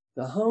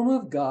 the home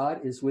of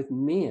God is with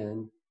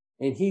men,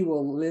 and he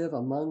will live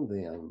among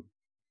them.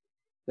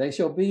 They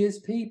shall be his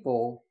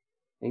people,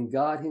 and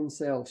God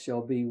himself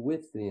shall be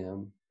with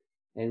them,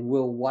 and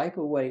will wipe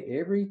away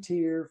every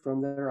tear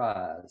from their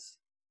eyes.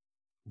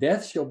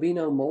 Death shall be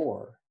no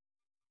more,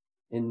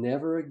 and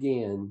never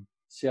again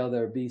shall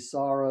there be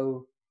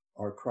sorrow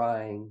or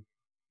crying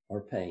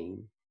or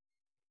pain.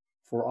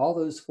 For all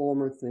those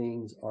former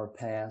things are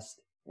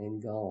past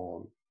and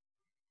gone."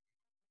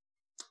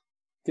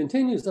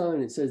 Continues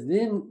on, it says,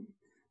 Then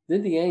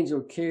the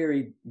angel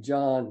carried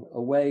John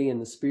away in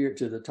the spirit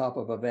to the top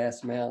of a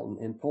vast mountain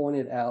and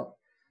pointed out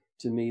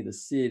to me the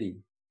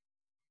city,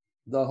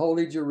 the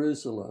holy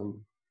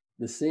Jerusalem,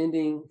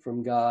 descending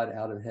from God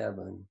out of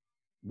heaven,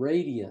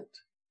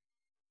 radiant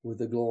with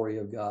the glory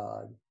of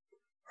God.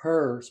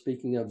 Her,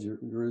 speaking of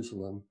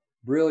Jerusalem,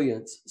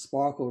 brilliance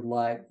sparkled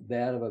like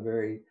that of a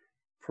very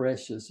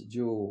precious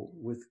jewel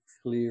with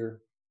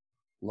clear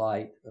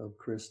light of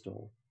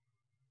crystal.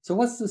 So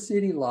what's the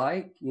city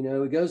like? You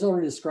know, it goes on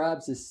and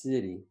describes this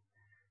city.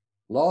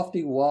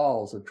 Lofty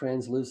walls of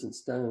translucent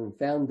stone,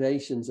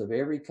 foundations of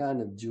every kind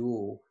of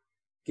jewel,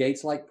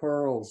 gates like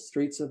pearls,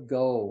 streets of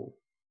gold,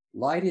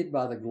 lighted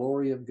by the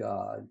glory of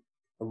God,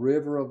 a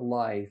river of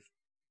life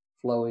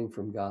flowing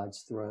from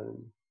God's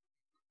throne.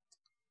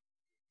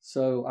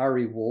 So our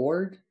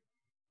reward,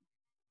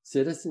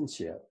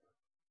 citizenship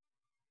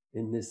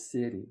in this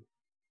city.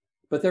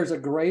 But there's a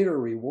greater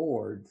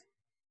reward,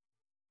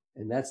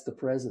 and that's the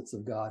presence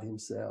of God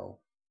himself.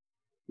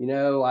 You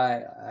know,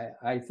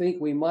 I think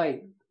we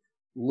might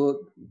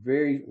look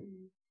very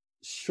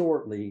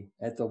shortly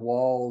at the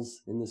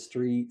walls and the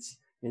streets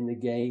and the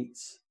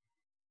gates,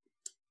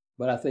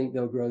 but I think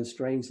they'll grow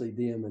strangely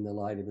dim in the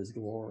light of his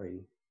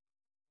glory.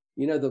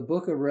 You know, the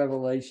book of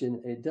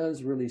Revelation, it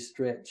does really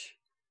stretch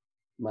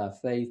my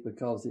faith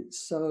because it's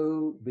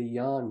so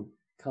beyond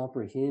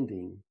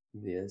comprehending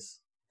this.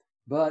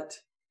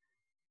 But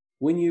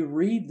when you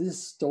read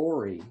this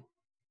story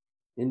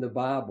in the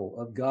Bible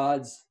of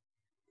God's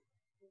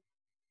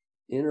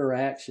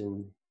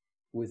interaction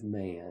with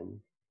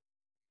man,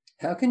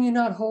 how can you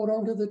not hold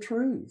on to the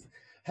truth?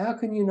 How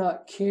can you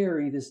not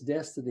carry this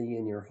destiny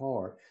in your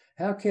heart?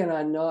 How can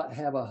I not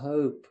have a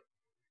hope,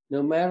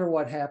 no matter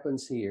what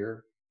happens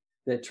here,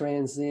 that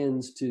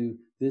transcends to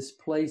this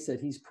place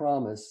that he's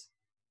promised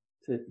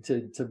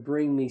to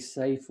bring me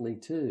safely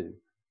to?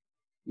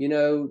 You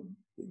know,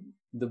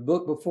 the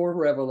book before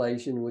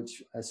Revelation,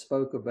 which I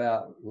spoke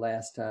about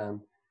last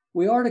time,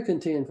 we are to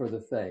contend for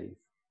the faith.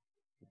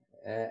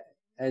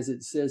 As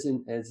it says,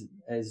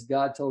 as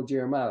God told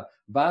Jeremiah,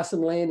 buy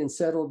some land and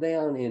settle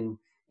down and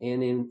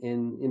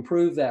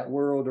improve that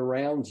world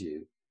around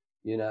you,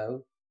 you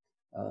know.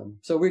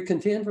 So we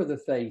contend for the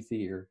faith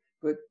here.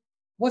 But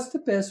what's the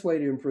best way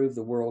to improve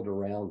the world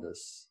around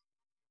us?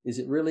 Is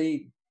it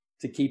really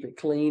to keep it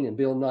clean and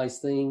build nice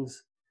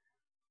things?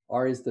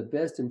 Or is the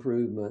best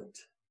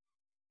improvement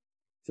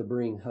to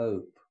bring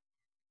hope?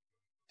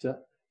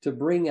 To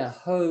bring a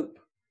hope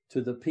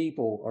to the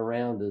people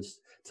around us,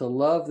 to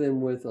love them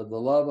with the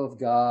love of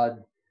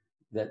God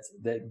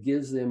that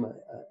gives them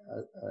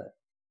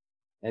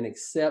an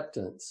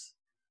acceptance,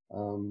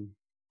 to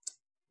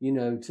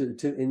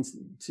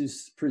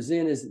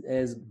present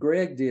as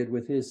Greg did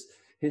with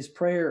his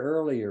prayer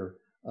earlier,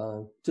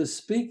 to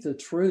speak the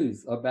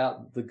truth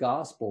about the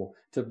gospel,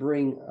 to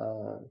bring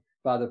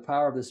by the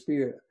power of the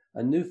Spirit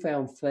a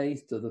newfound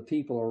faith to the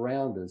people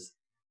around us.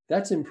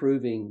 That's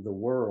improving the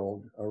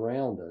world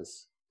around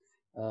us.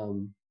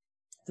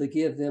 To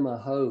give them a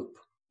hope,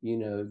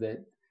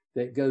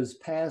 that goes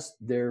past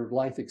their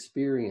life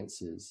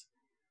experiences.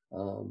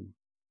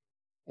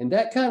 And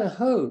that kind of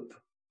hope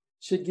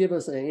should give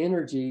us an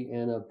energy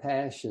and a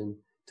passion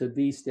to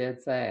be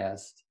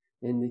steadfast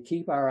and to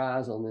keep our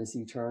eyes on this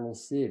eternal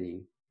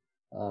city.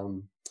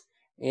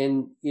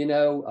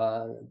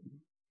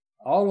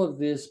 All of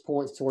this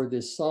points toward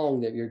this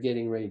song that you're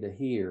getting ready to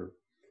hear.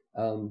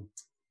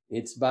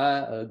 It's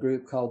by a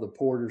group called the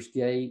Porter's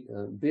Gate.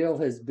 Bill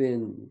has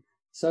been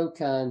so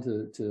kind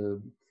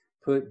to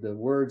put the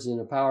words in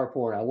a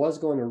PowerPoint. I was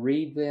going to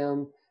read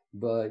them,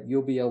 but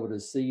you'll be able to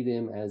see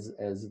them as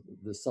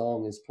the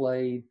song is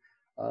played.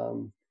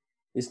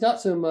 It's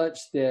not so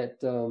much that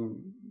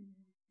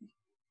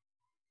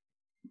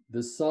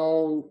the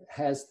song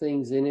has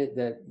things in it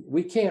that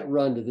we can't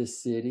run to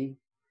this city.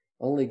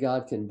 Only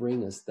God can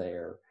bring us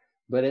there.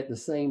 But at the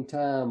same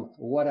time,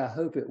 what I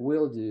hope it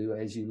will do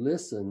as you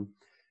listen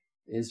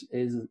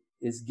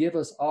is give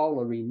us all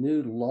a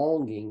renewed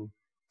longing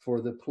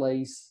for the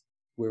place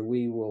where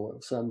we will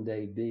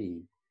someday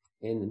be.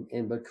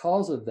 And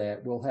because of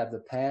that, we'll have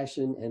the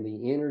passion and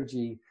the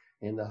energy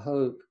and the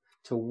hope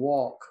to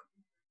walk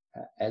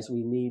as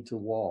we need to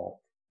walk.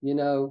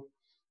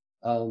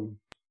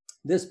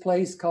 This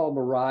place called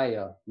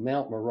Moriah,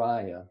 Mount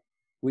Moriah,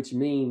 which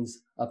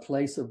means a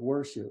place of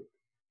worship.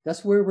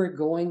 That's where we're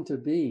going to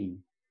be,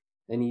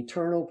 an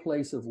eternal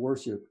place of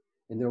worship,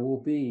 and there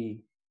will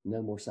be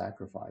no more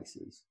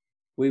sacrifices.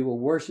 We will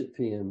worship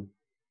him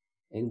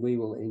and we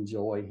will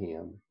enjoy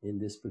him in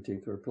this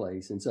particular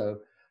place. And so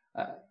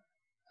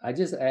I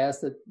just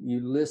ask that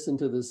you listen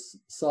to this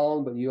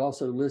song, but you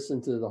also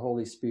listen to the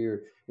Holy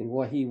Spirit and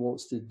what he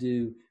wants to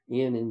do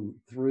in and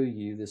through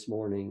you this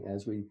morning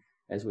as we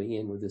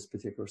end with this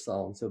particular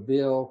song. So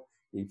Bill,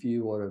 if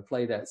you want to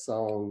play that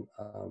song,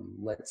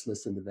 let's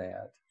listen to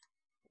that.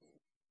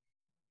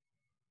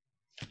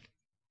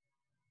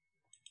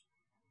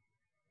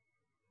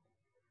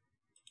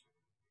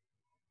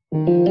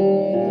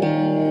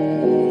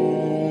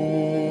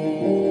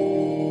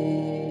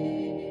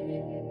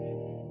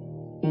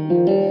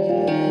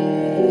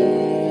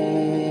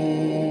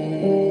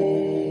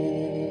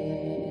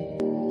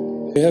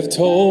 They have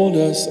told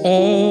us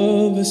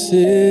of a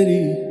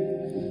city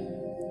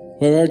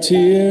where our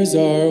tears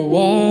are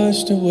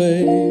washed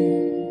away,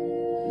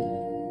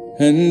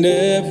 and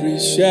every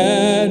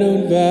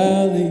shadowed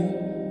valley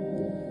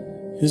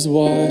is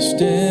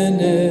washed in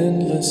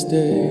endless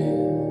day.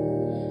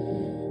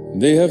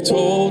 They have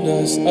told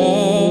us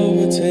of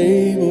a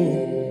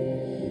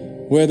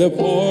table where the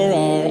poor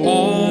are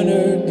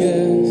honored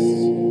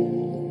guests,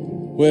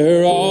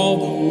 where all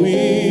the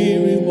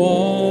weary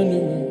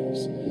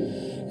wanderers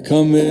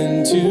come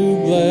into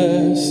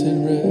blessed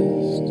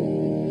rest.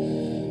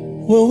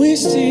 Will we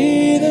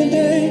see the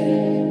day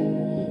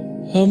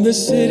of the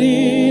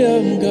city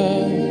of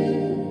God?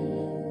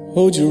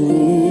 Oh,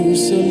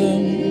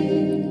 Jerusalem,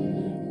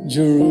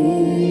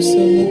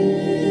 Jerusalem.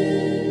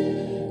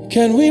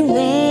 Can we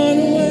run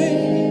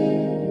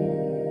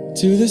away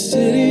to the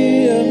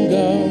city of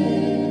God?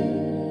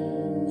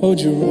 Oh,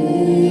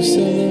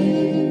 Jerusalem,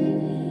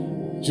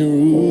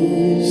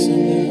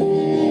 Jerusalem.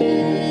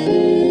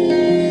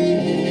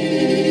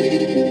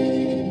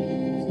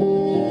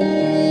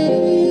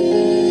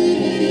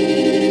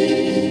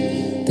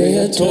 They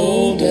had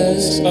told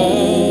us of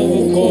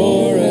a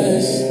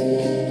chorus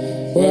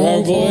where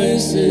our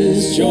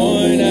voices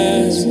join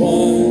as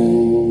one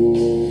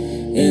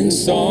in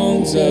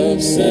songs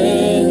of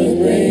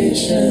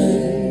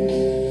celebration,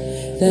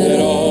 that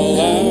all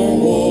our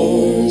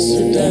wars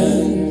are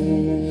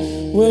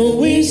done. Will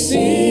we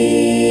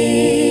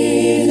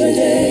see the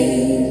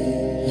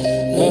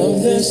day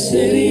of the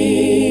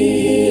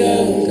city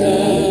of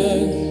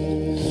God?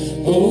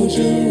 Oh,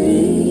 Jerusalem,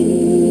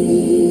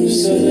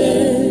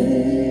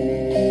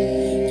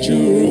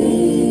 Jerusalem.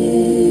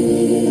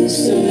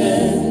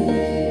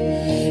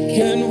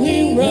 Can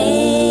we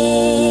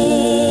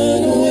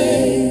run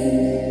away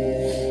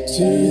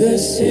to the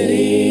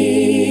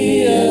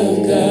city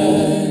of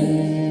God?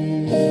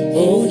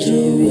 Oh,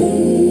 Jerusalem,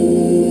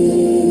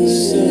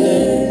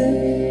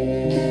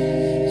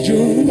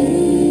 Jerusalem.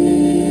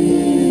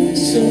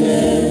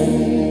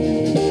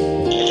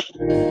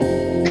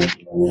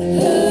 Oh,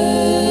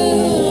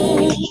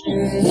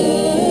 oh,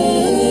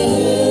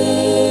 oh.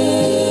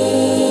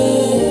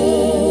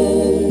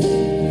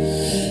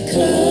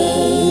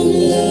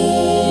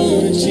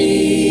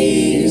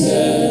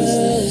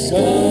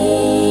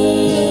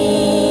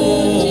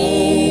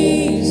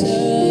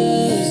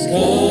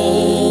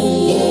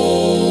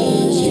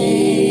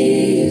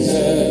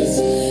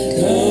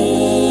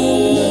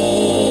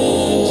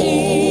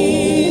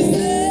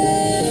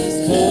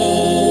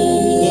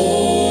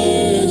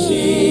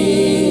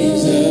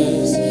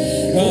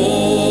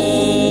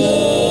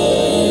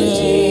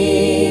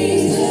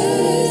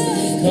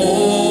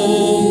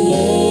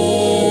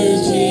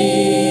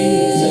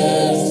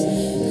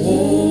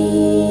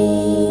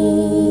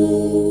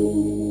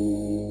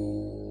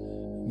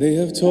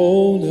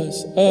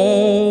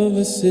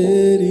 a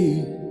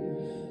city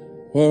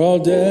where all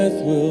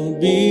death will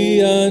be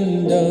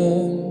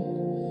undone,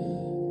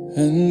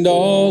 and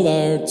all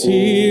our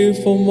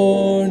tearful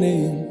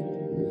mourning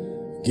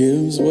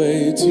gives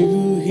way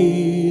to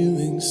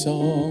healing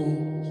songs.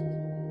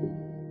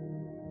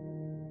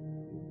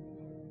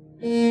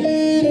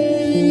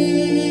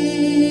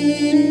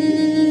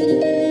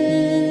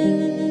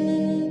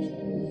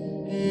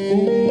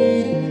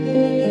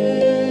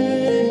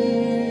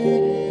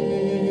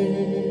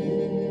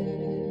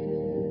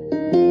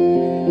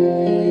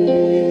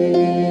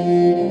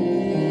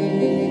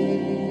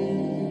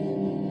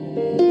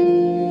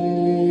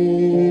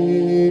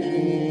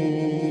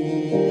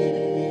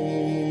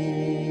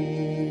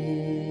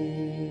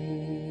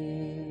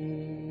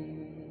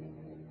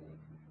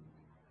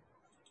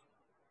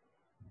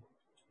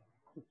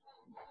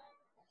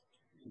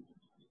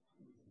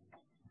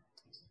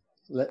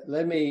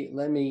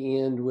 Let me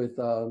end with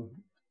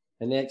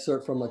an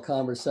excerpt from a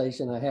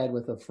conversation I had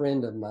with a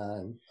friend of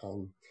mine.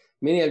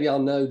 Many of y'all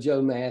know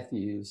Joe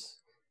Matthews.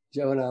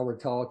 Joe and I were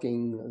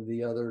talking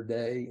the other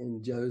day,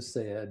 and Joe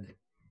said,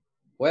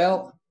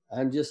 well,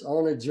 I'm just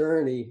on a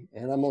journey,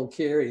 and I'm going to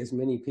carry as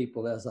many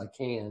people as I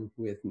can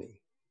with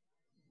me.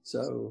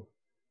 So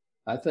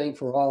I think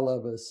for all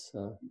of us,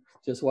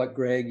 just what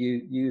Greg,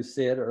 you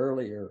said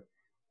earlier,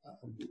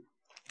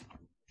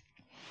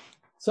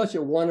 such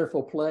a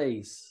wonderful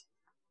place,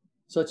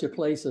 such a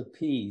place of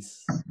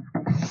peace.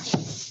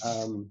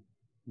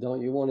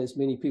 Don't you want as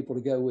many people to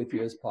go with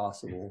you as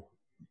possible?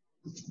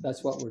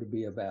 That's what we're to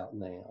be about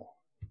now.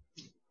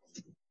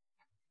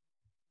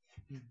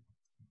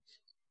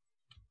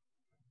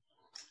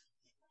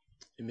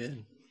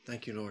 Amen.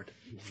 Thank you, Lord.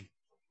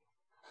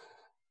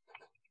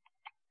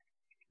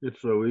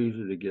 It's so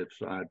easy to get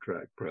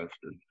sidetracked,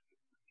 Preston.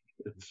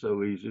 It's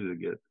so easy to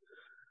get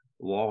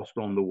lost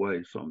on the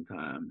way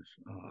sometimes.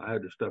 I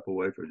had to step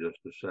away for just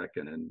a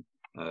second, and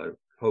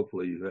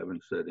hopefully you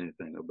haven't said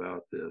anything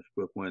about this,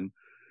 but when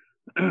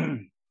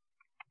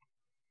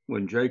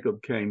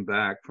Jacob came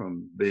back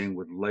from being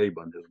with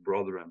Laban, his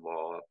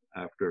brother-in-law,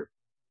 after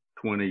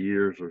 20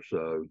 years or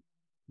so,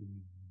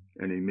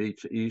 and he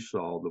meets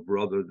Esau, the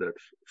brother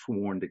that's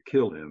sworn to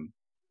kill him,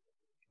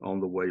 on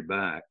the way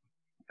back,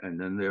 and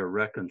then they're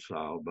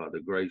reconciled by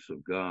the grace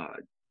of God.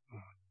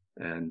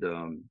 And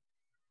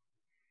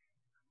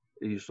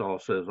Esau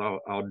says,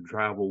 I'll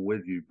travel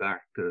with you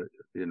back to,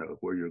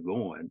 where you're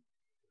going.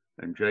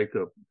 And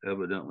Jacob,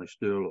 evidently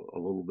still a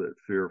little bit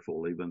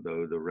fearful, even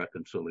though the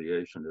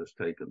reconciliation has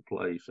taken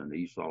place and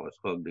Esau has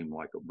hugged him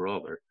like a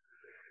brother,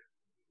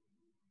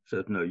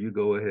 says, no, you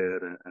go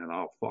ahead and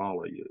I'll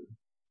follow you.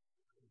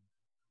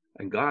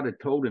 And God had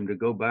told him to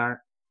go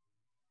back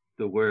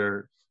to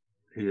where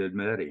he had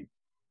met him,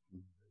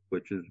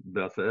 which is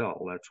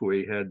Bethel. That's where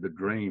he had the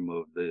dream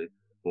of the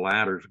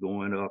ladders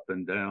going up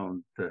and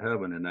down to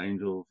heaven and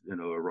angels,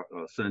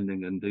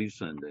 ascending and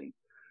descending.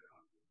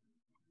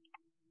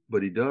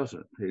 But he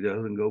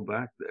doesn't go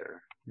back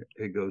there.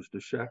 He goes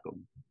to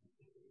Shechem.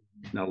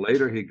 Now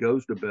later he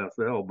goes to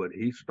Bethel, but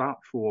he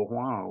stops for a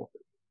while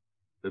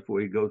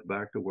before he goes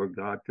back to where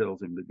God tells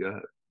him to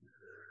go.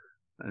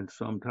 And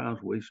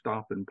sometimes we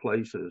stop in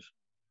places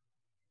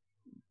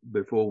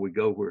before we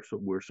go where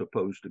we're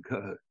supposed to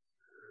go.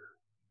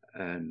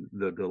 And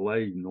the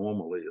delay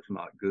normally is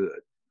not good.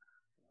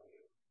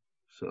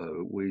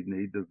 So we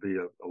need to be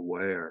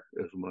aware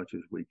as much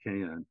as we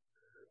can.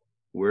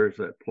 Where's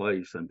that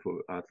place? And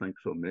for, I think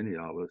so many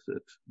of us,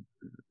 it's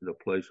the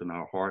place in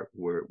our heart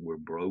where we're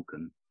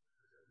broken,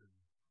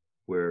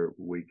 where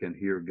we can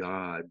hear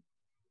God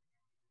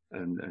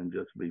and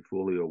just be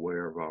fully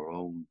aware of our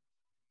own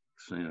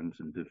sins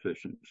and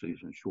deficiencies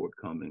and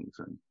shortcomings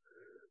and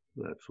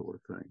that sort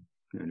of thing.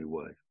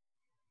 Anyway,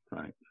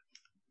 thanks.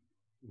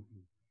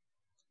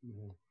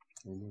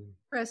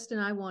 Preston,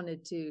 I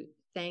wanted to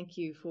thank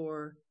you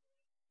for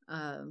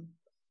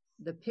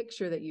the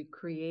picture that you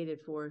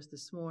created for us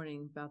this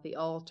morning about the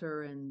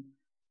altar and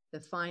the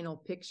final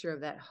picture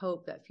of that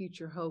hope, that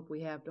future hope we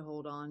have to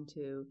hold on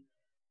to.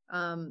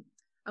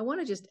 I want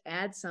to just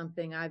add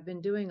something. I've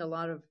been doing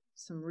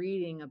some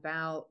reading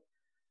about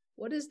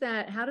how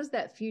does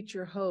that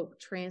future hope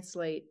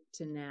translate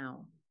to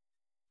now?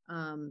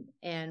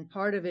 And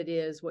part of it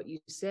is what you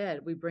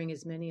said, we bring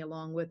as many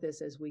along with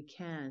us as we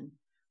can.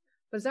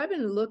 But as I've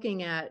been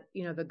looking at,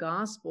 the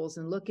Gospels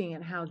and looking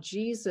at how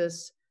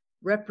Jesus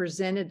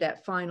represented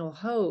that final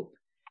hope,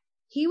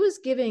 he was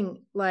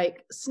giving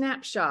like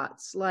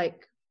snapshots,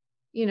 like,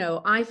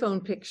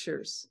 iPhone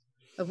pictures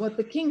of what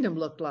the kingdom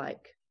looked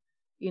like,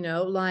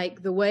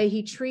 like the way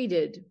he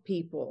treated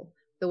people,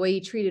 the way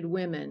he treated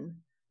women,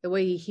 the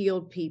way he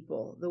healed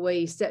people, the way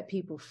he set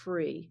people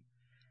free.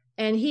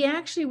 And he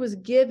actually was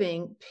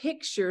giving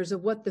pictures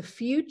of what the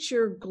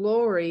future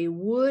glory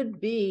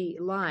would be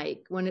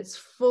like when it's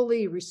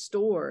fully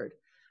restored.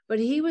 But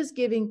he was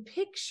giving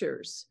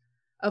pictures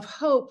of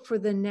hope for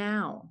the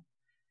now.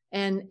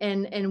 And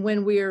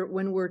when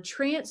we're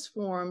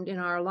transformed in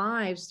our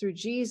lives through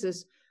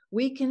Jesus,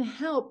 we can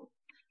help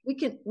we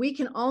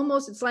can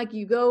almost, it's like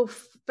you go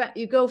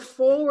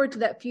forward to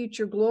that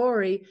future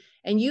glory,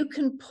 and you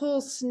can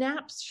pull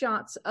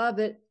snapshots of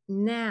it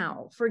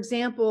now. For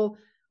example,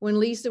 when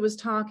Lisa was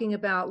talking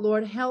about,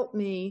 Lord, help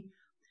me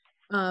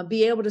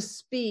be able to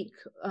speak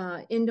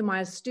into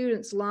my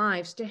students'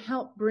 lives to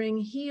help bring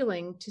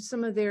healing to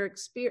some of their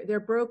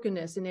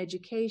brokenness in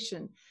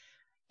education.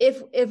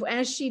 If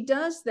as she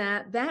does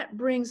that, that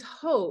brings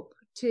hope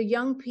to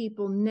young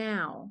people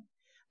now.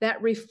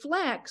 That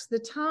reflects the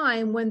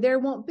time when there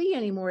won't be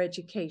any more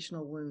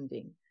educational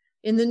wounding.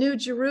 In the New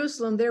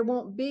Jerusalem, there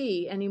won't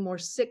be any more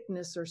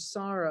sickness or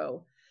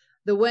sorrow.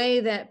 The way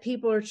that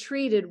people are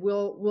treated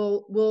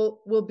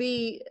will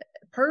be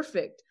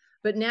perfect.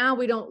 But now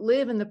we don't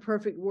live in the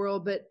perfect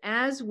world. But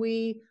as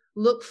we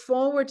look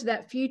forward to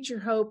that future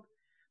hope,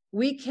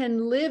 we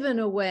can live in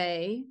a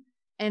way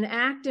and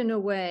act in a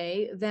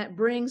way that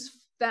brings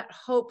that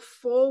hope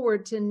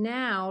forward to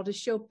now, to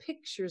show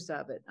pictures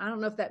of it. I don't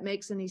know if that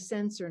makes any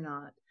sense or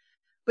not,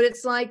 but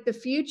it's like the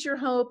future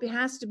hope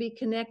has to be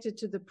connected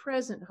to the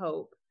present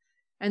hope.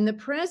 And the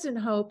present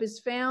hope is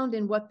found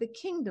in what the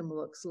kingdom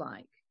looks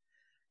like.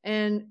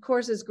 And of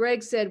course, as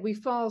Greg said, we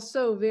fall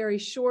so very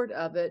short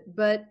of it,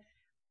 but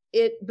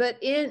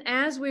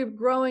as we're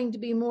growing to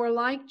be more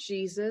like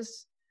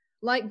Jesus,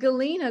 like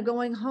Galena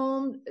going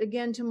home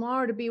again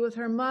tomorrow to be with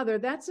her mother,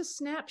 that's a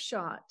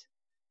snapshot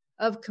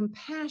of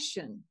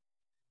compassion,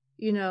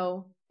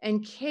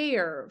 and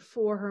care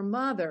for her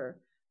mother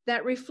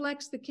that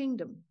reflects the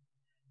kingdom.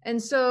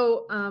 And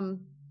so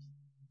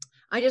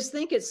I just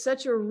think it's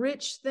such a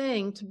rich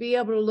thing to be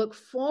able to look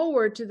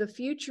forward to the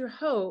future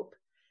hope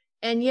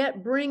and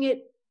yet bring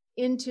it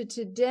into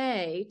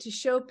today to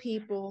show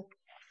people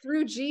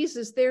through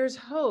Jesus, there's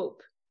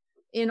hope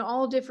in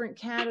all different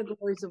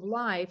categories of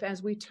life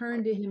as we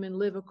turn to him and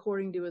live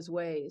according to his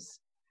ways.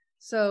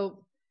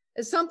 So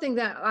it's something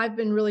that I've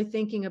been really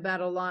thinking about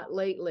a lot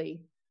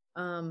lately,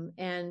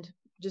 and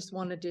just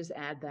wanted to just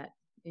add that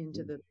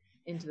into the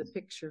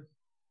picture.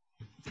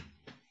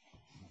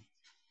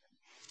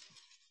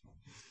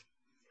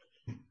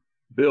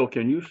 Bill,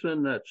 can you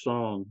send that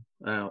song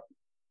out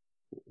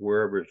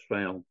wherever it's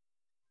found?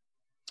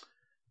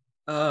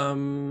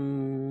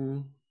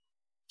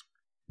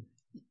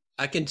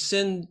 I can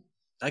send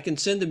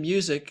the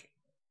music.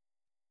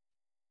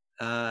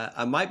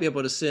 I might be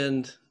able to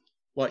send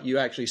what you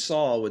actually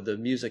saw with the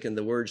music and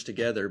the words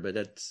together, but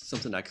that's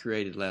something I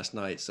created last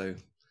night, so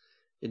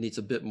it needs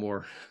a bit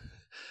more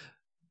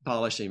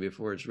polishing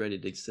before it's ready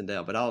to send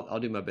out. But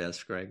I'll do my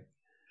best, Greg.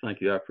 Thank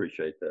you. I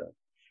appreciate that.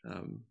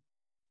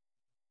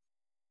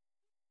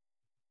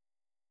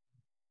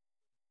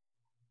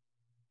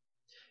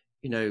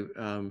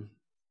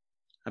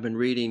 I've been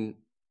reading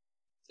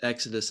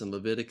Exodus and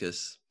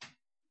Leviticus,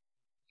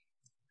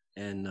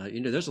 and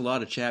there's a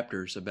lot of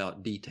chapters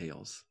about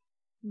details.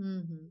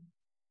 Mm-hmm.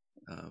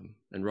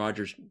 And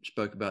Roger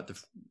spoke about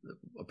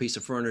a piece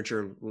of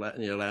furniture,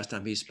 last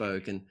time he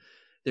spoke, and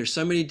there's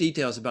so many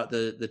details about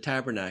the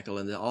tabernacle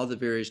and all the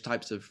various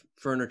types of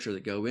furniture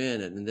that go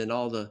in it, and then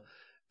all the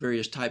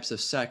various types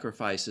of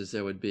sacrifices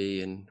there would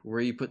be, and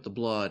where you put the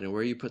blood, and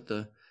where you put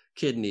the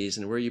kidneys,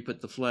 and where you put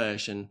the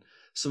flesh, and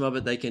some of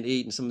it they can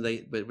eat, and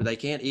but they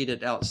can't eat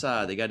it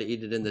outside. They got to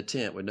eat it in the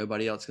tent where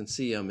nobody else can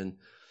see them, and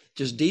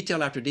just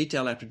detail after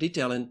detail after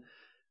detail.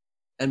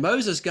 And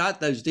Moses got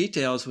those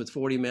details with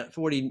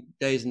 40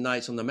 days and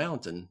nights on the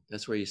mountain.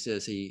 That's where he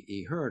says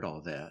he heard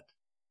all that.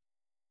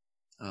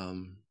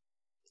 And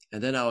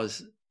then I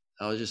was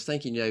just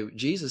thinking,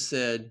 Jesus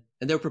said,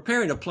 and they're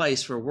preparing a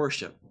place for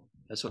worship.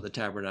 That's what the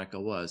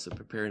tabernacle was. They're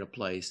preparing a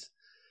place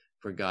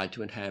for God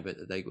to inhabit,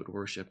 that they would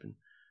worship. And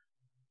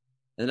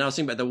then I was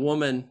thinking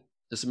about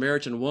the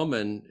Samaritan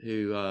woman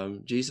who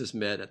Jesus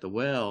met at the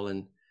well.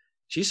 And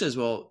she says,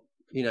 well,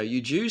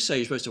 you Jews say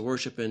you're supposed to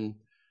worship in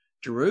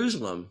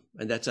Jerusalem,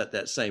 and that's at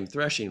that same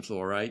threshing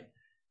floor, right?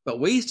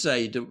 But we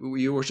say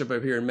you worship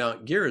over here in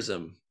Mount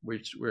Gerizim,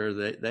 where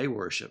they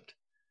worshipped.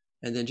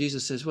 And then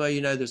Jesus says, well,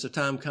 there's a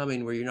time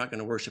coming where you're not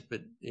going to worship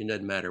it. It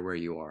doesn't matter where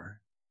you are,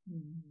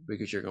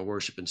 because you're going to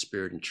worship in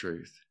spirit and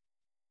truth.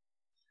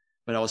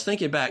 But I was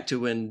thinking back to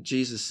when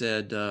Jesus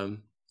said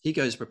he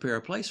goes to prepare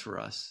a place for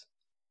us.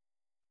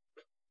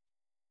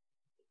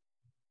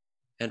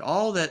 And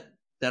all that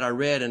I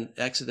read in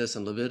Exodus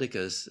and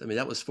Leviticus,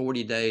 that was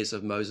 40 days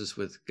of Moses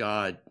with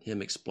God,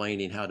 him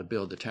explaining how to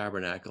build the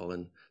tabernacle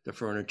and the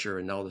furniture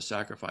and all the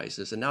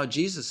sacrifices. And now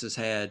Jesus has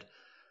had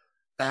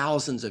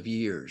thousands of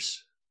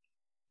years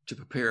to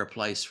prepare a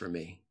place for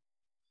me.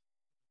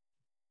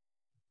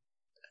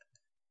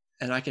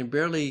 And I can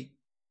barely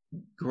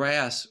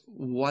grasp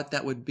what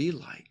that would be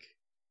like.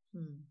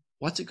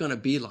 What's it going to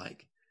be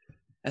like?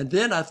 And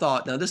then I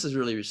thought, now this is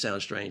really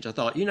sounds strange. I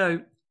thought,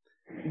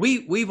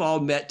 we've all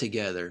met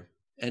together.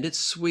 And it's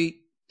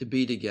sweet to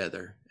be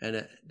together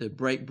and to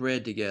break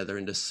bread together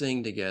and to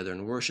sing together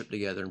and worship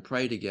together and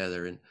pray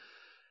together and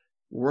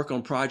work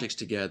on projects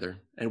together.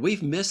 And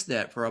we've missed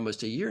that for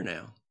almost a year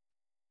now.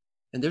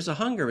 And there's a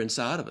hunger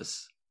inside of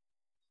us.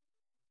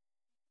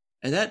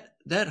 And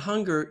that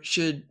hunger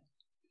should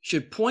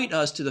point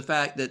us to the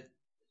fact that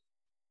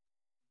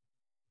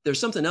there's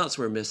something else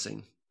we're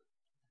missing.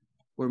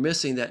 We're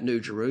missing that New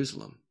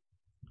Jerusalem,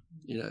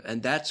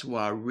 and that's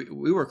why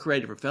we were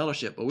created for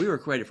fellowship, but we were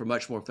created for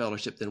much more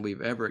fellowship than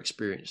we've ever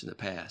experienced in the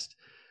past.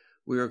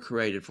 We were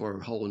created for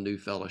a whole new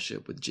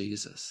fellowship with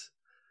Jesus.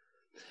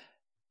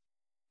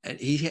 And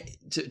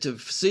to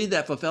see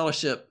that for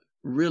fellowship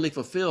really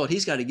fulfilled,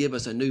 he's got to give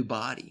us a new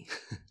body.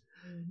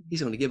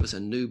 He's going to give us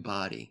a new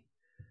body.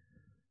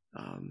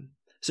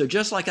 So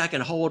just like I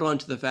can hold on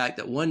to the fact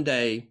that one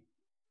day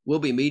we'll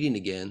be meeting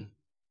again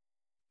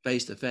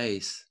face to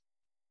face,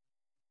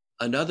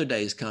 another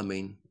day is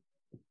coming.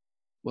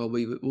 Well,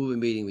 we'll be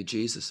meeting with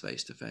Jesus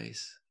face to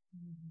face.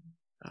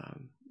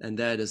 And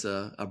that is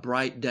a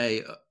bright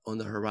day on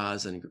the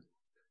horizon. In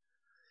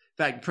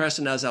fact,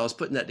 Preston, as I was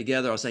putting that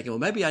together, I was thinking, well,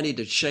 maybe I need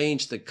to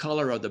change the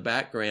color of the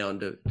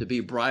background to be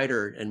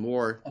brighter and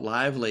more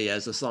lively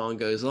as the song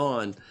goes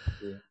on.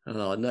 Yeah. I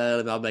thought,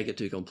 no, I'll make it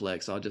too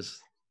complex. I'll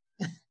just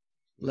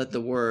let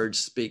the words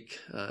speak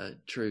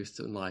truth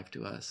and life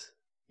to us.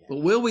 Yeah.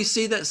 But will we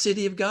see that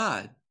city of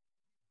God?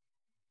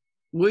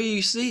 Will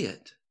you see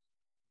it?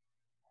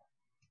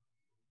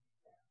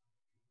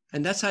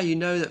 And that's how you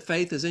know that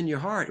faith is in your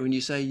heart, when you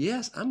say,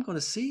 yes, I'm going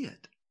to see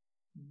it.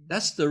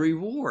 That's the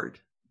reward.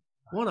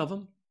 One of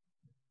them.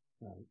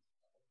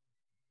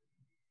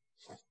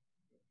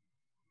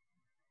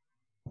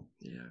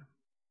 Yeah.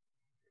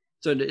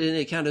 So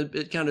it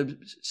kind of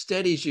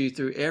steadies you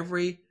through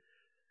every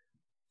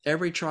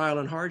trial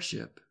and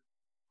hardship.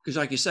 Because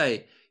like you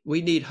say,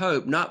 we need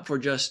hope, not for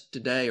just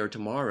today or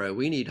tomorrow.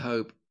 We need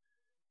hope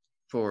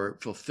for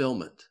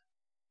fulfillment,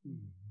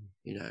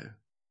 Yeah.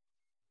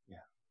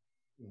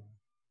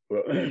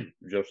 Well,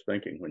 just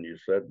thinking when you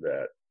said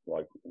that,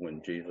 like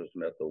when Jesus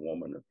met the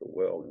woman at the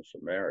well in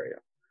Samaria,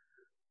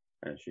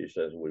 and she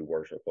says, we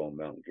worship on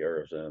Mount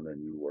Gerizim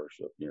and you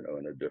worship,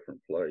 in a different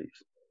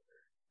place.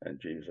 And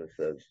Jesus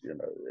says,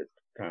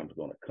 time's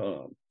going to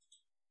come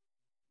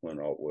when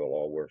we'll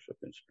all worship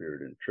in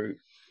spirit and truth.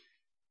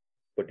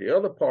 But the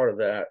other part of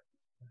that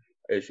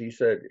is he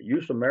said,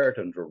 you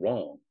Samaritans are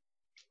wrong.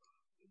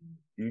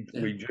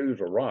 We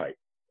Jews are right.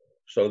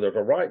 So there's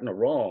a right and a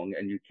wrong,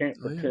 and you can't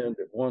pretend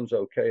that one's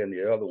okay and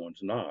the other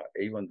one's not,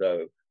 even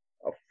though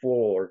a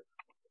fuller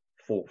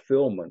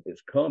fulfillment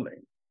is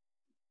coming.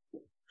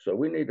 So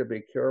we need to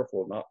be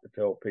careful not to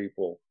tell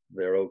people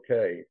they're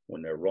okay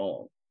when they're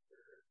wrong.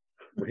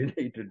 We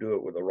need to do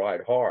it with a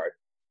right heart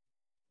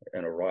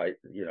and a right,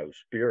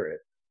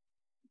 spirit.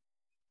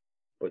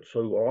 But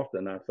so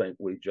often I think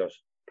we just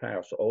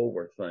pass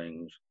over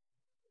things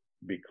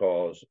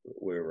because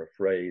we're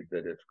afraid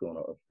that it's going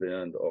to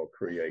offend or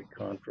create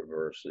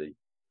controversy.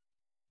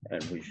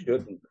 And we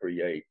shouldn't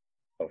create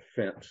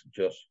offense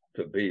just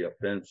to be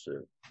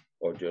offensive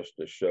or just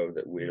to show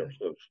that we are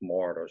so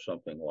smart or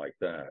something like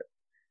that.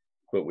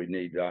 But we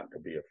need not to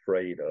be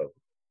afraid of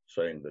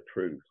saying the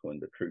truth when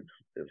the truth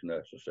is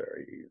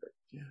necessary either.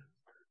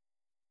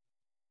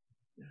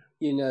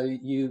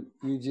 You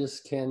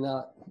just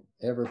cannot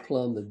ever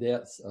plumb the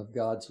depths of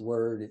God's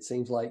word. It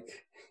seems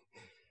like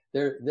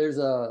there's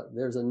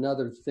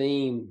another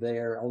theme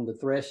there on the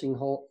threshing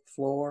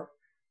floor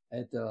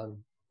that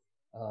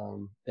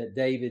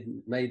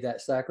David made that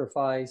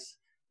sacrifice.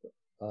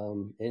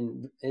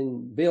 And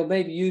Bill,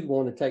 maybe you'd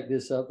want to take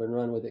this up and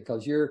run with it,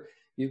 because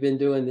you've been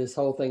doing this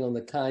whole thing on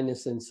the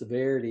kindness and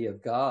severity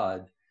of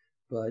God.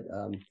 But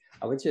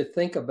I want you to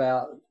think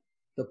about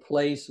the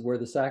place where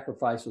the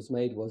sacrifice was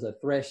made was a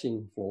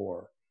threshing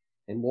floor.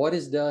 And what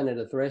is done at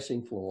a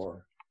threshing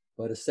floor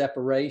but a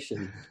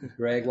separation,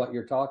 Greg, what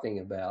you're talking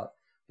about,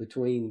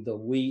 between the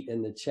wheat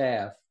and the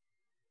chaff.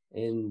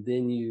 And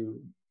then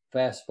you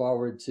fast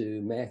forward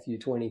to Matthew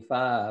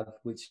 25,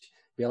 which,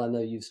 Bill, I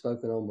know you've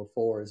spoken on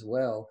before as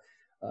well.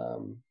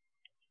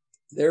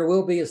 There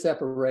will be a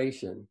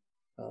separation.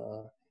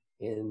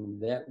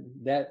 And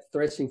that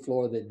threshing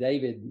floor that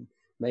David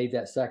made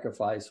that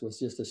sacrifice was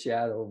just a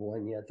shadow of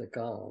one yet to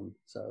come.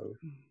 So,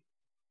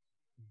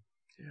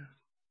 yeah.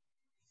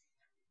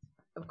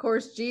 Of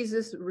course,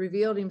 Jesus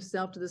revealed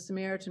himself to the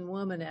Samaritan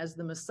woman as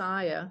the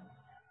Messiah.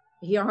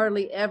 He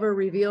hardly ever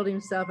revealed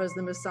himself as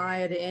the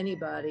Messiah to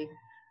anybody.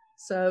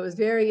 So it was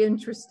very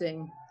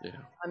interesting. Yeah.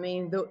 I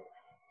mean,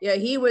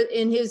 he was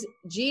in his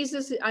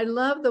Jesus. I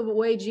love the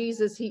way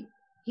Jesus, he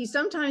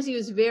sometimes he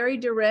was very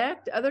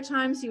direct. Other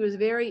times he was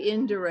very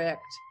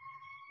indirect.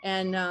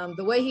 And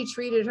the way he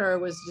treated her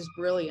was just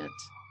brilliant.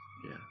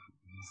 Yeah.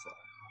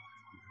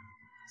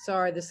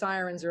 Sorry, the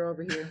sirens are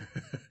over here.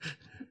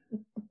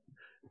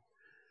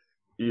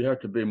 You have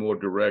to be more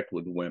direct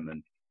with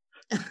women.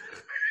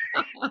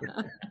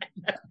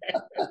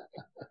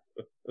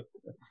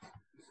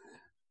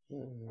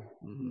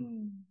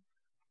 Mm-hmm.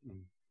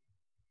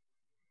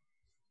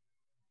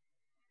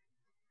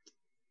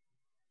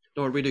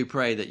 Lord, we do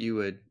pray that you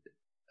would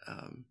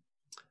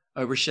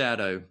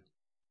overshadow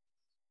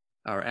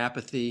our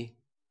apathy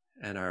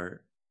and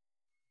our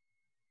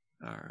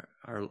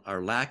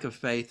lack of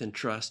faith and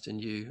trust in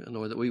you, and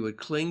Lord, that we would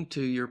cling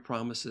to your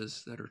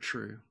promises that are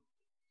true.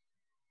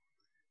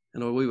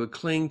 And Lord, we would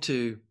cling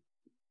to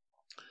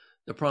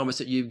the promise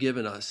that you've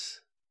given us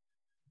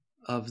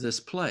of this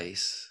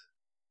place.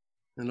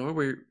 And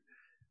Lord,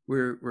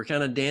 we're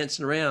kind of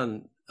dancing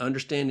around,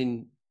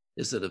 understanding,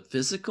 is it a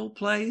physical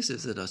place?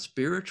 Is it a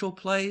spiritual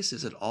place?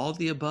 Is it all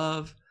the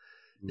above?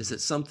 Is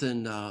it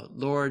something,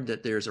 Lord,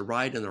 that there's a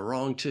right and a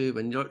wrong to?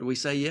 And we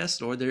say,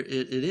 yes, Lord, it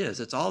is.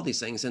 It's all these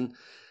things. And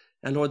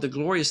Lord, the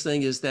glorious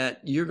thing is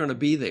that you're going to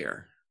be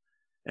there.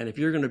 And if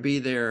you're going to be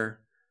there,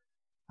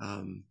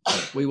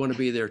 we want to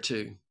be there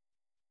too.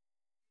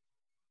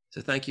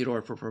 So thank you,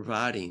 Lord, for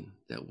providing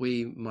that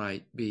we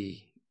might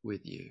be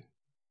with you.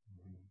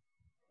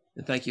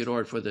 And thank you,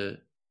 Lord, for the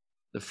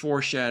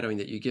foreshadowing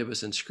that you give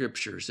us in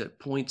scriptures that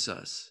points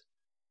us,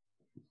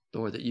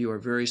 Lord, that you are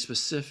very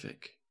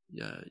specific.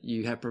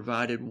 You have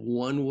provided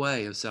one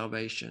way of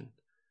salvation.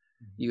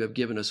 You have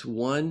given us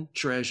one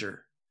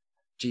treasure,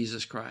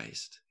 Jesus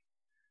Christ.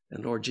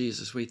 And Lord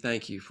Jesus, we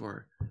thank you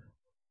for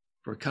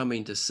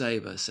coming to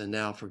save us, and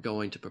now for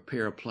going to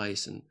prepare a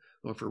place, and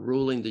Lord, for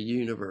ruling the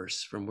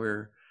universe from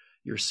where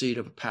your seat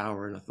of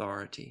power and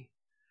authority.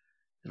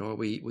 And Lord,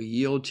 we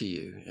yield to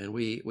you, and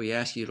we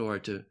ask you,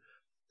 Lord, to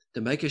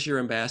make us your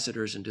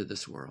ambassadors into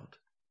this world.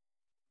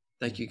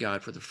 Thank you,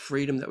 God, for the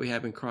freedom that we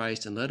have in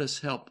Christ, and let us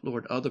help,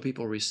 Lord, other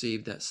people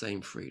receive that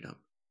same freedom.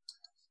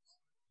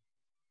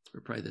 We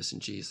pray this in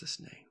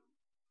Jesus' name.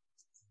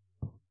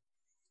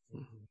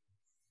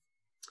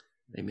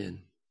 Amen.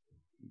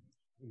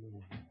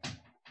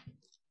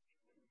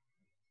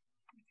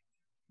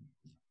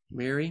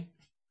 Mary?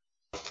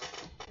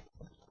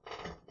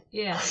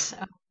 Yes.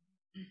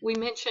 We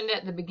mentioned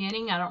at the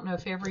beginning, I don't know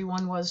if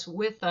everyone was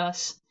with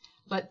us,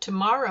 but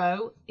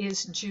tomorrow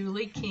is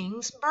Julie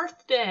King's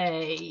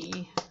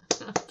birthday.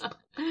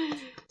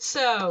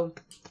 So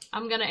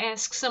I'm going to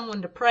ask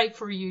someone to pray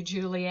for you,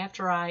 Julie,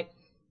 after I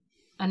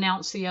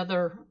announce the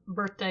other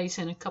birthdays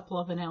and a couple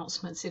of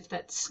announcements, if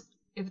that's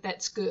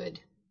good.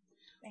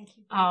 Thank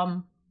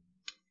you.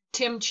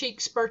 Tim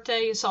Cheek's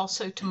birthday is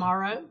also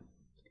tomorrow.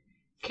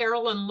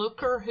 Carolyn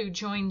Looker, who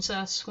joins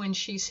us when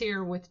she's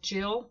here with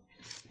Jill.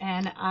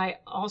 And I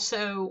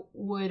also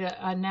would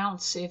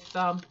announce, if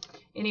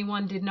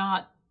anyone did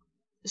not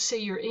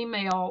see your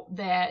email,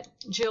 that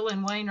Jill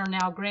and Wayne are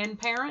now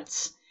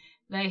grandparents.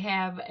 They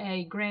have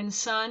a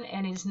grandson,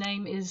 and his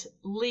name is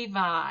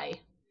Levi.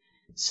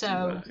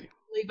 So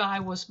Levi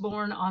was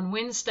born on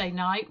Wednesday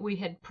night. We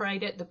had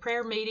prayed at the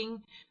prayer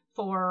meeting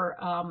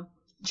for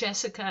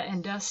Jessica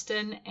and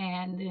Dustin,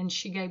 and then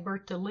she gave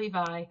birth to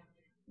Levi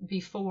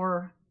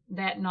before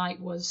that night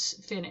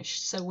was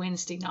finished, so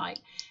Wednesday night.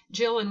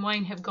 Jill and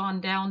Wayne have gone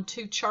down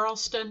to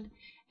Charleston,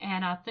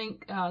 and I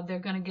think they're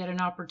going to get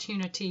an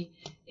opportunity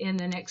in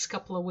the next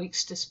couple of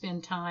weeks to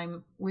spend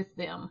time with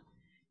them.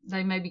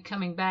 They may be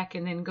coming back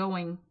and then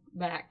going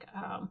back,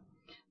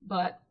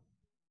 but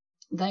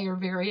they are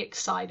very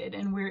excited,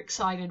 and we're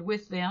excited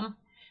with them.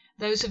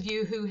 Those of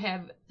you who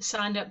have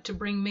signed up to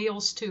bring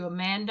meals to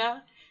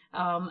Amanda,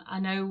 I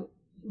know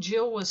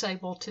Jill was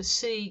able to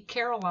see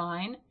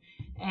Caroline,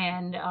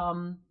 and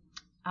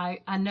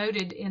I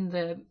noted in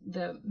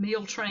the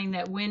meal train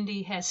that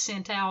Wendy has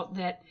sent out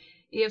that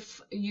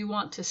if you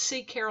want to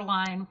see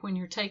Caroline when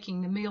you're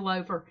taking the meal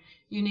over,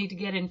 you need to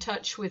get in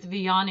touch with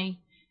Vianney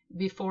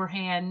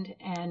beforehand,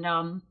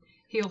 and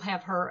he'll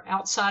have her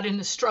outside in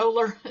the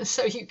stroller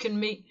so you can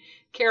meet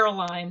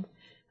Caroline.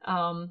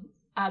 I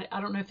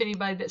don't know if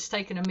anybody that's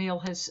taken a meal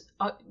has.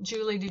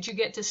 Julie, did you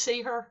get to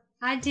see her?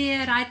 I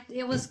did.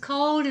 It was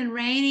cold and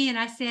rainy, and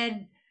I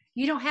said,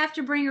 you don't have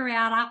to bring her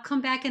out. I'll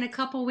come back in a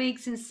couple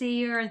weeks and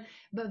see her.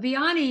 But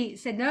Vianney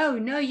said, no,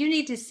 you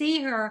need to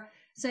see her.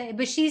 So,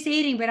 but she's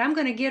eating, but I'm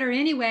going to get her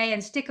anyway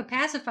and stick a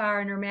pacifier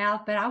in her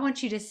mouth. But I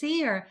want you to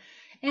see her.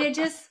 And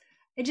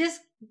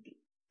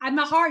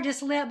my heart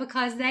just leapt,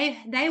 because they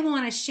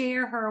want to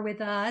share her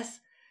with us.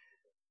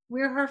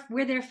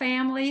 We're their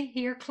family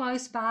here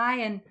close by,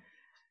 and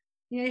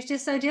it's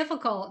just so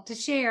difficult to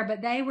share.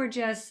 But they were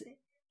just.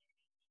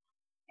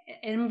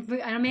 And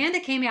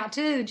Amanda came out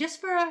too, just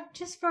for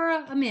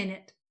a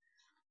minute,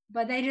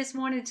 but they just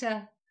wanted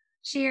to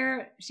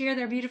share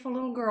their beautiful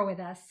little girl with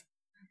us.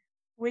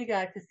 We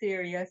got to see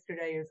her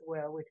yesterday as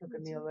well. We took a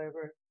meal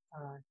over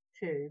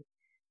too,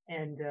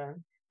 and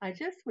I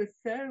just was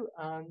so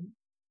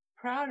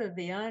proud of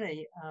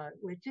Vianney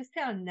with just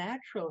how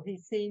natural he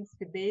seems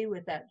to be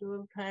with that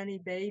little tiny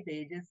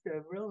baby, just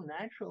a real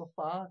natural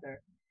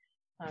father.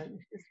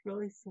 It's just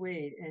really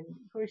sweet. And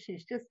of course,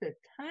 she's just a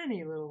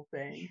tiny little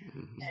thing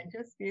and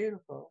just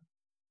beautiful.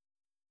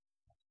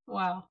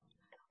 Wow.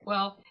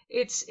 Well,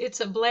 it's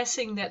a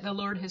blessing that the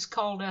Lord has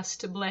called us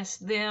to bless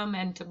them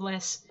and to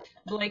bless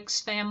Blake's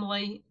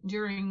family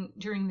during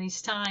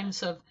these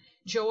times of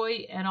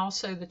joy and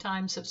also the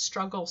times of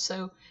struggle.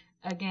 So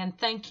again,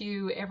 thank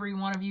you, every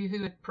one of you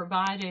who have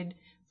provided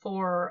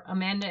for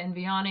Amanda and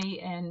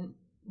Vianney and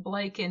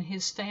Blake and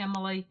his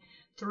family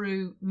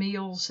through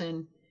meals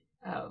and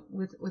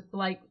with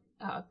Blake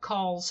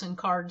calls and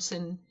cards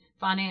and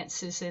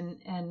finances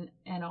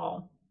and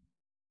all.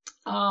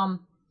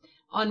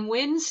 On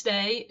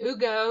Wednesday,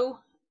 Ugo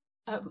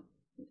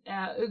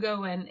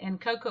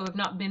and Coco have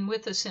not been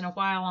with us in a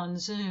while on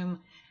Zoom.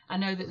 I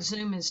know that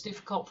Zoom is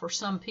difficult for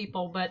some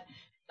people, but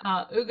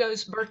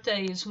Ugo's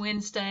birthday is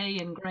Wednesday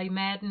and Gray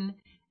Madden.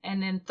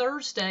 And then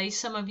Thursday,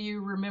 some of you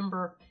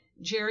remember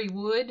Jerry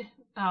Wood.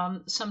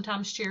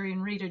 Sometimes Jerry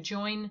and Rita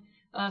join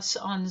us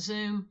on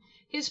Zoom.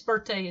 His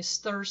birthday is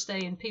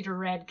Thursday, and Peter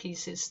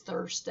Radke's is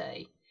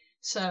Thursday.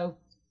 So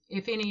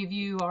if any of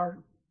you are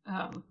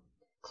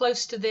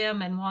close to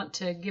them and want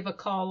to give a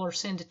call or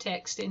send a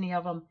text, any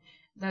of them,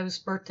 those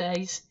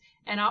birthdays.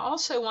 And I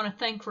also want to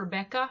thank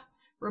Rebecca.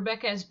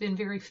 Rebecca has been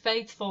very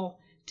faithful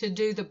to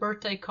do the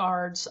birthday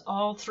cards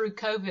all through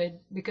COVID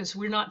because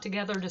we're not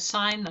together to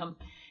sign them.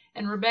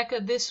 And Rebecca,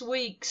 this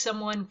week,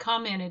 someone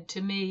commented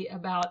to me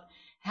about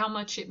how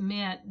much it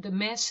meant, the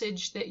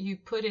message that you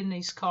put in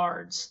these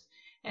cards.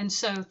 And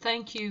so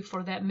thank you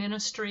for that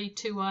ministry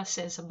to us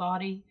as a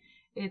body.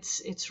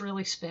 It's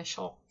really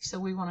special. So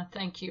we want to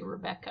thank you,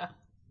 Rebecca.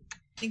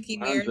 Thank you,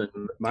 Mary.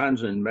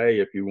 Mine's in May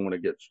if you want to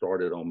get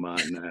started on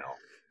mine now.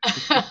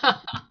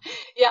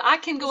 Yeah, I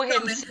can go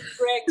ahead and send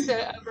Greg's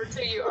over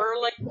to you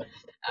early.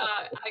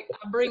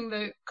 I bring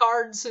the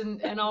cards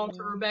and all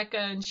to Rebecca,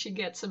 and she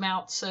gets them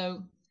out.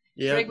 So,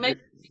 yeah, Greg, maybe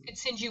we could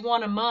send you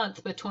one a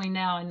month between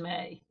now and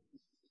May.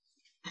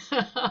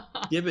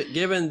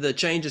 Given the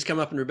changes come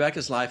up in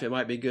Rebecca's life, it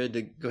might be good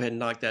to go ahead and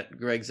knock that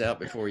Greg's out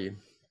before you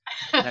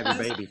have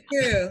your baby.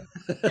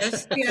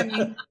 That's true. I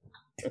mean,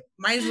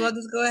 might as well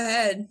just go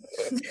ahead.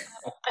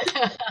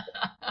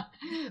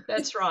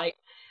 That's right.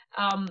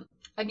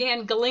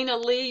 Again, Galena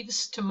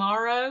leaves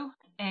tomorrow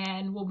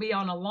and will be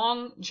on a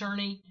long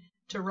journey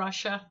to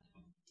Russia.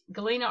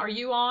 Galena, are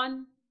you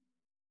on?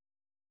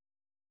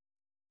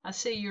 I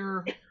see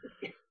you're...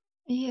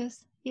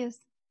 Yes.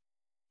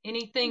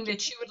 Anything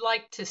that you would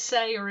like to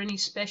say or any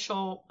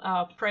special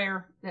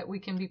prayer that we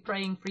can be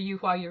praying for you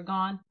while you're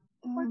gone?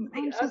 What's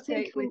the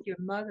update with your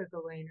mother,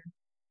 Galena?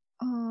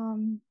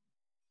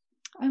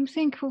 I'm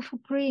thankful for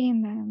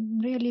praying.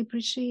 I really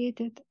appreciate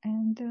it.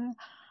 And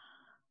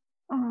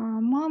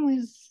Mom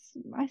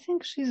I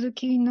think she's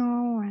okay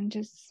now,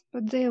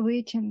 but they're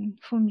waiting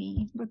for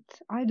me. But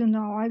I don't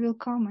know. I will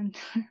come and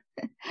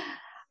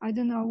I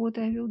don't know what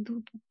I will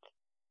do, but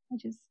I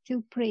just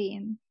still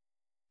praying.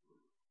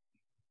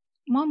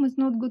 Mom is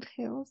not good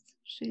health.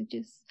 She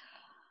just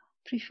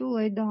prefer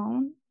lie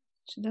down.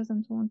 She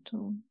doesn't want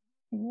to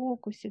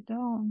walk or sit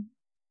down.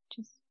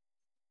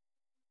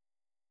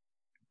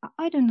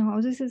 I don't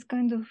know. This is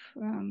kind of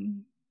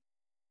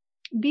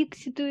big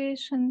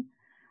situation,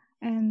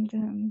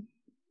 and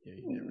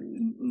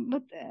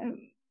but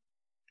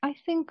I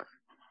think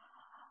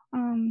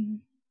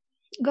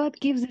God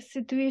gives this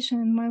situation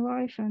in my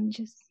life, and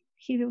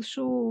He will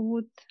show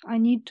what I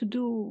need to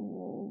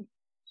do.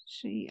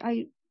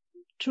 I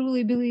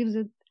truly believe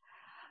that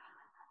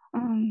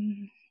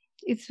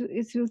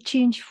it will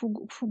change for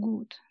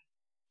good.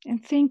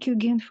 And thank you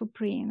again for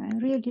praying. I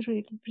really,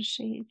 really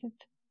appreciate it.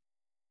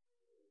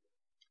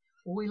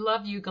 We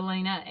love you,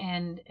 Galena,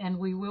 and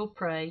we will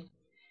pray.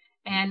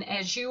 And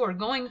as you are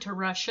going to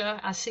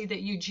Russia, I see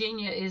that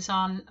Eugenia is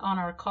on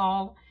our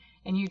call,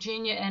 and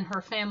Eugenia and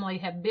her family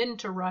have been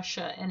to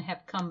Russia and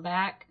have come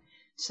back.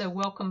 So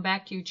welcome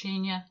back,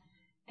 Eugenia.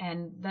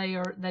 And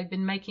they've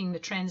been making the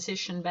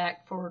transition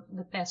back for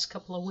the past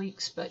couple of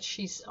weeks, but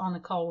she's on the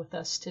call with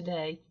us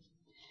today.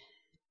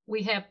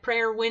 We have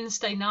prayer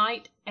Wednesday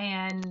night,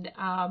 and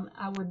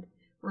I would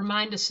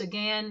remind us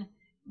again,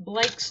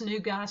 Blake's new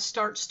guy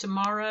starts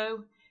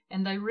tomorrow,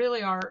 and they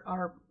really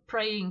are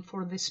praying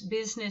for this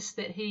business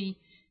that he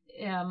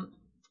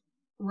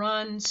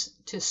runs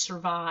to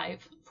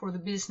survive, for the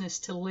business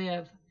to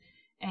live,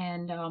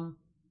 and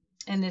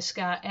this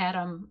guy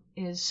Adam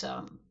is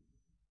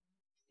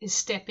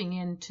stepping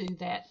into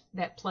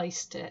that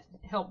place to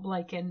help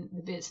Blake in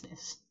the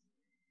business.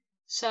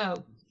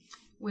 So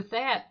with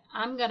that,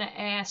 I'm going to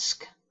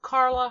ask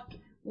Carla,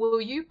 will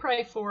you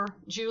pray for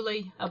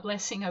Julie a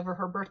blessing over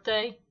her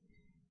birthday?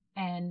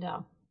 And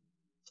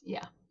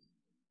yeah.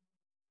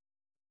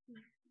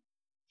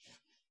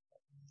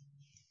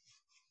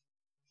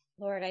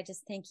 Lord, I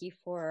just thank you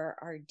for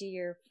our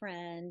dear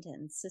friend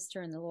and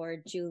sister in the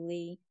Lord,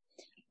 Julie.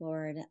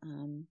 Lord,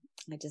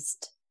 I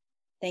just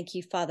thank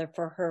you, Father,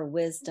 for her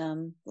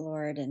wisdom,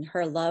 Lord, and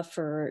her love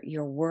for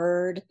your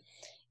word,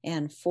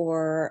 and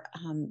for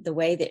the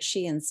way that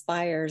she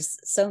inspires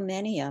so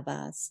many of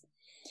us.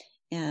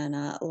 And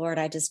Lord,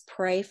 I just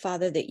pray,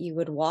 Father, that you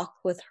would walk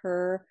with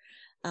her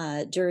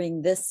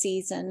during this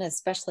season,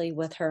 especially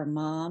with her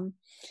mom.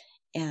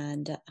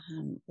 And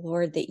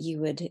Lord, that you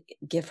would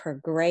give her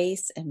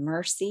grace and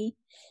mercy.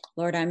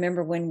 Lord, I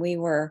remember when we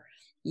were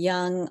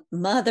young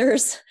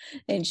mothers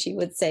and she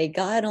would say,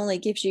 God only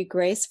gives you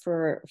grace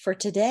for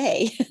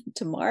today.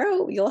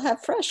 Tomorrow you'll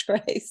have fresh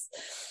grace.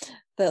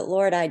 But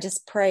Lord, I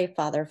just pray,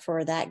 Father,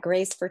 for that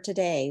grace for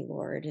today,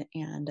 Lord,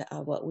 and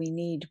what we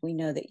need, we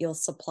know that you'll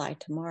supply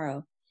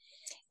tomorrow.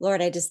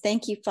 Lord, I just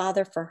thank you,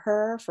 Father, for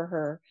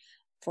her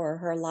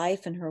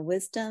life and her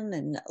wisdom.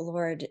 And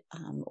Lord,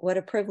 what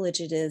a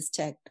privilege it is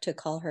to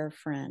call her a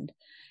friend.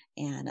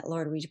 And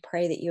Lord, we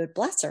pray that you would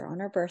bless her on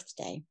her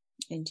birthday.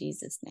 In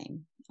Jesus'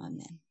 name,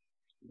 amen.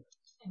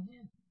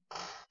 Amen.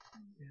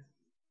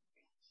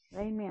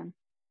 Amen.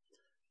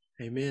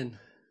 Amen.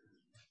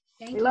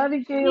 We love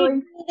you,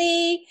 Julie.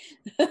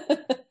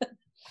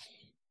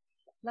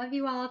 Love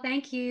you all.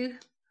 Thank you.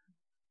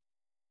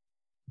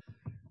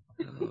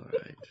 All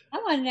right. I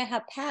want to know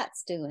how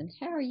Pat's doing.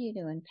 How are you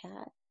doing,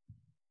 Pat?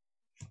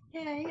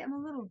 Okay, I'm a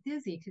little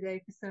dizzy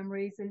today for some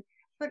reason,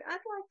 but I'd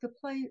like to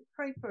pray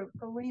for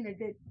Galena.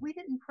 We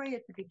didn't pray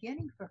at the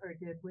beginning for her,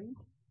 did we?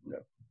 No.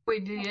 We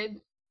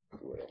did.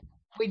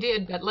 We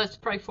did, but let's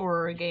pray for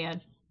her again.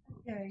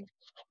 Okay,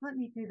 let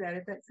me do that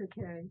if that's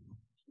okay.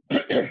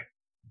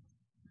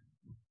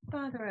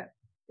 Father,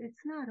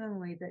 it's not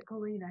only that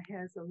Galena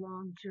has a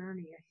long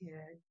journey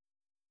ahead,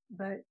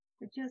 but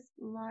just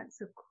lots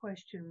of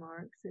question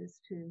marks as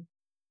to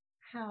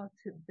how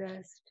to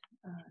best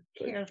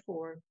care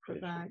for,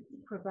 provide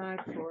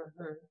for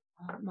her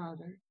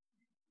mother.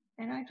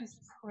 And I just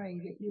pray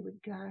that you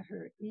would guide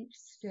her each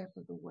step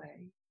of the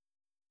way,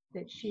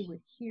 that she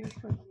would hear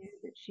from you,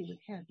 that she would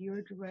have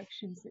your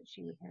directions, that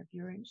she would have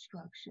your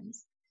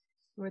instructions,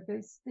 or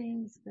those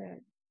things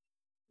that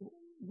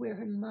where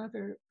her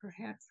mother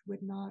perhaps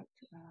would not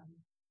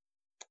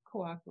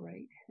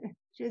cooperate.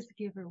 Just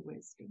give her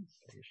wisdom.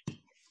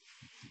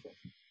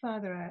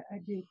 Father, I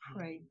do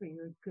pray for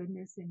your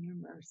goodness and your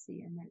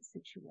mercy in that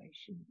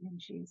situation. In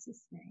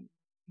Jesus' name,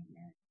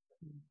 amen.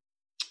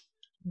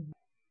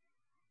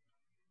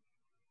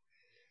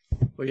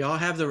 Well, y'all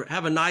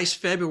have a nice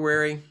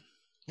February.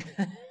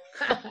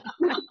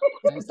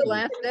 It's the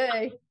last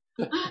day.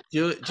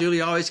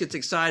 Julie always gets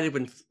excited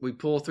when we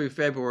pull through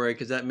February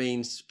because that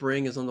means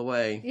spring is on the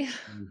way. Yeah.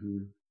 Mm-hmm.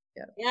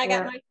 Yeah, I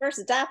got my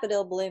first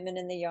daffodil blooming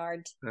in the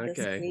yard this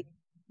Okay. week.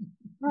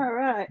 All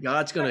right.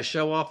 God's going to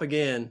show off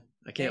again.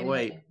 I can't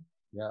wait.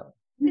 Yeah.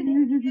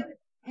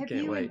 Have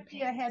Can't you wait. and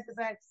Pia had the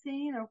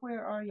vaccine, or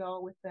where are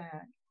y'all with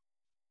that?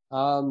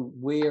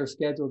 We are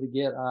scheduled to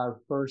get our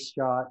first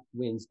shot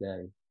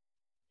Wednesday.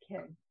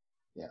 Okay.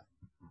 Yeah.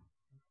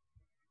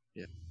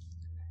 Yeah.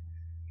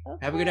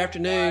 Okay. Have a good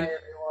afternoon. Bye,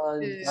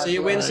 everyone. See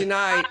you Wednesday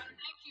night.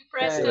 Thank you,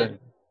 Preston.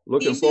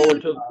 Looking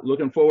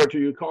forward to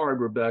your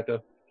card,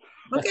 Rebecca.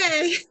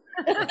 Okay.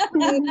 As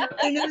soon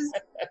as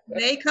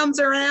May comes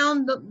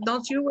around,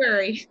 don't you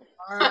worry.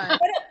 All right.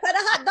 Put a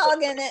hot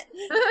dog in it.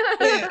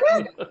 Yeah,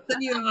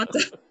 send you a hot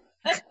dog.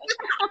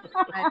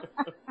 Bye.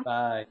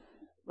 Bye.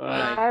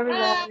 Bye,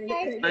 everybody.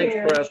 Bye. Take Thanks,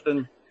 care.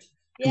 Preston.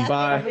 Yeah,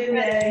 Bye. Have a good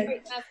day.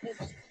 great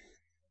message.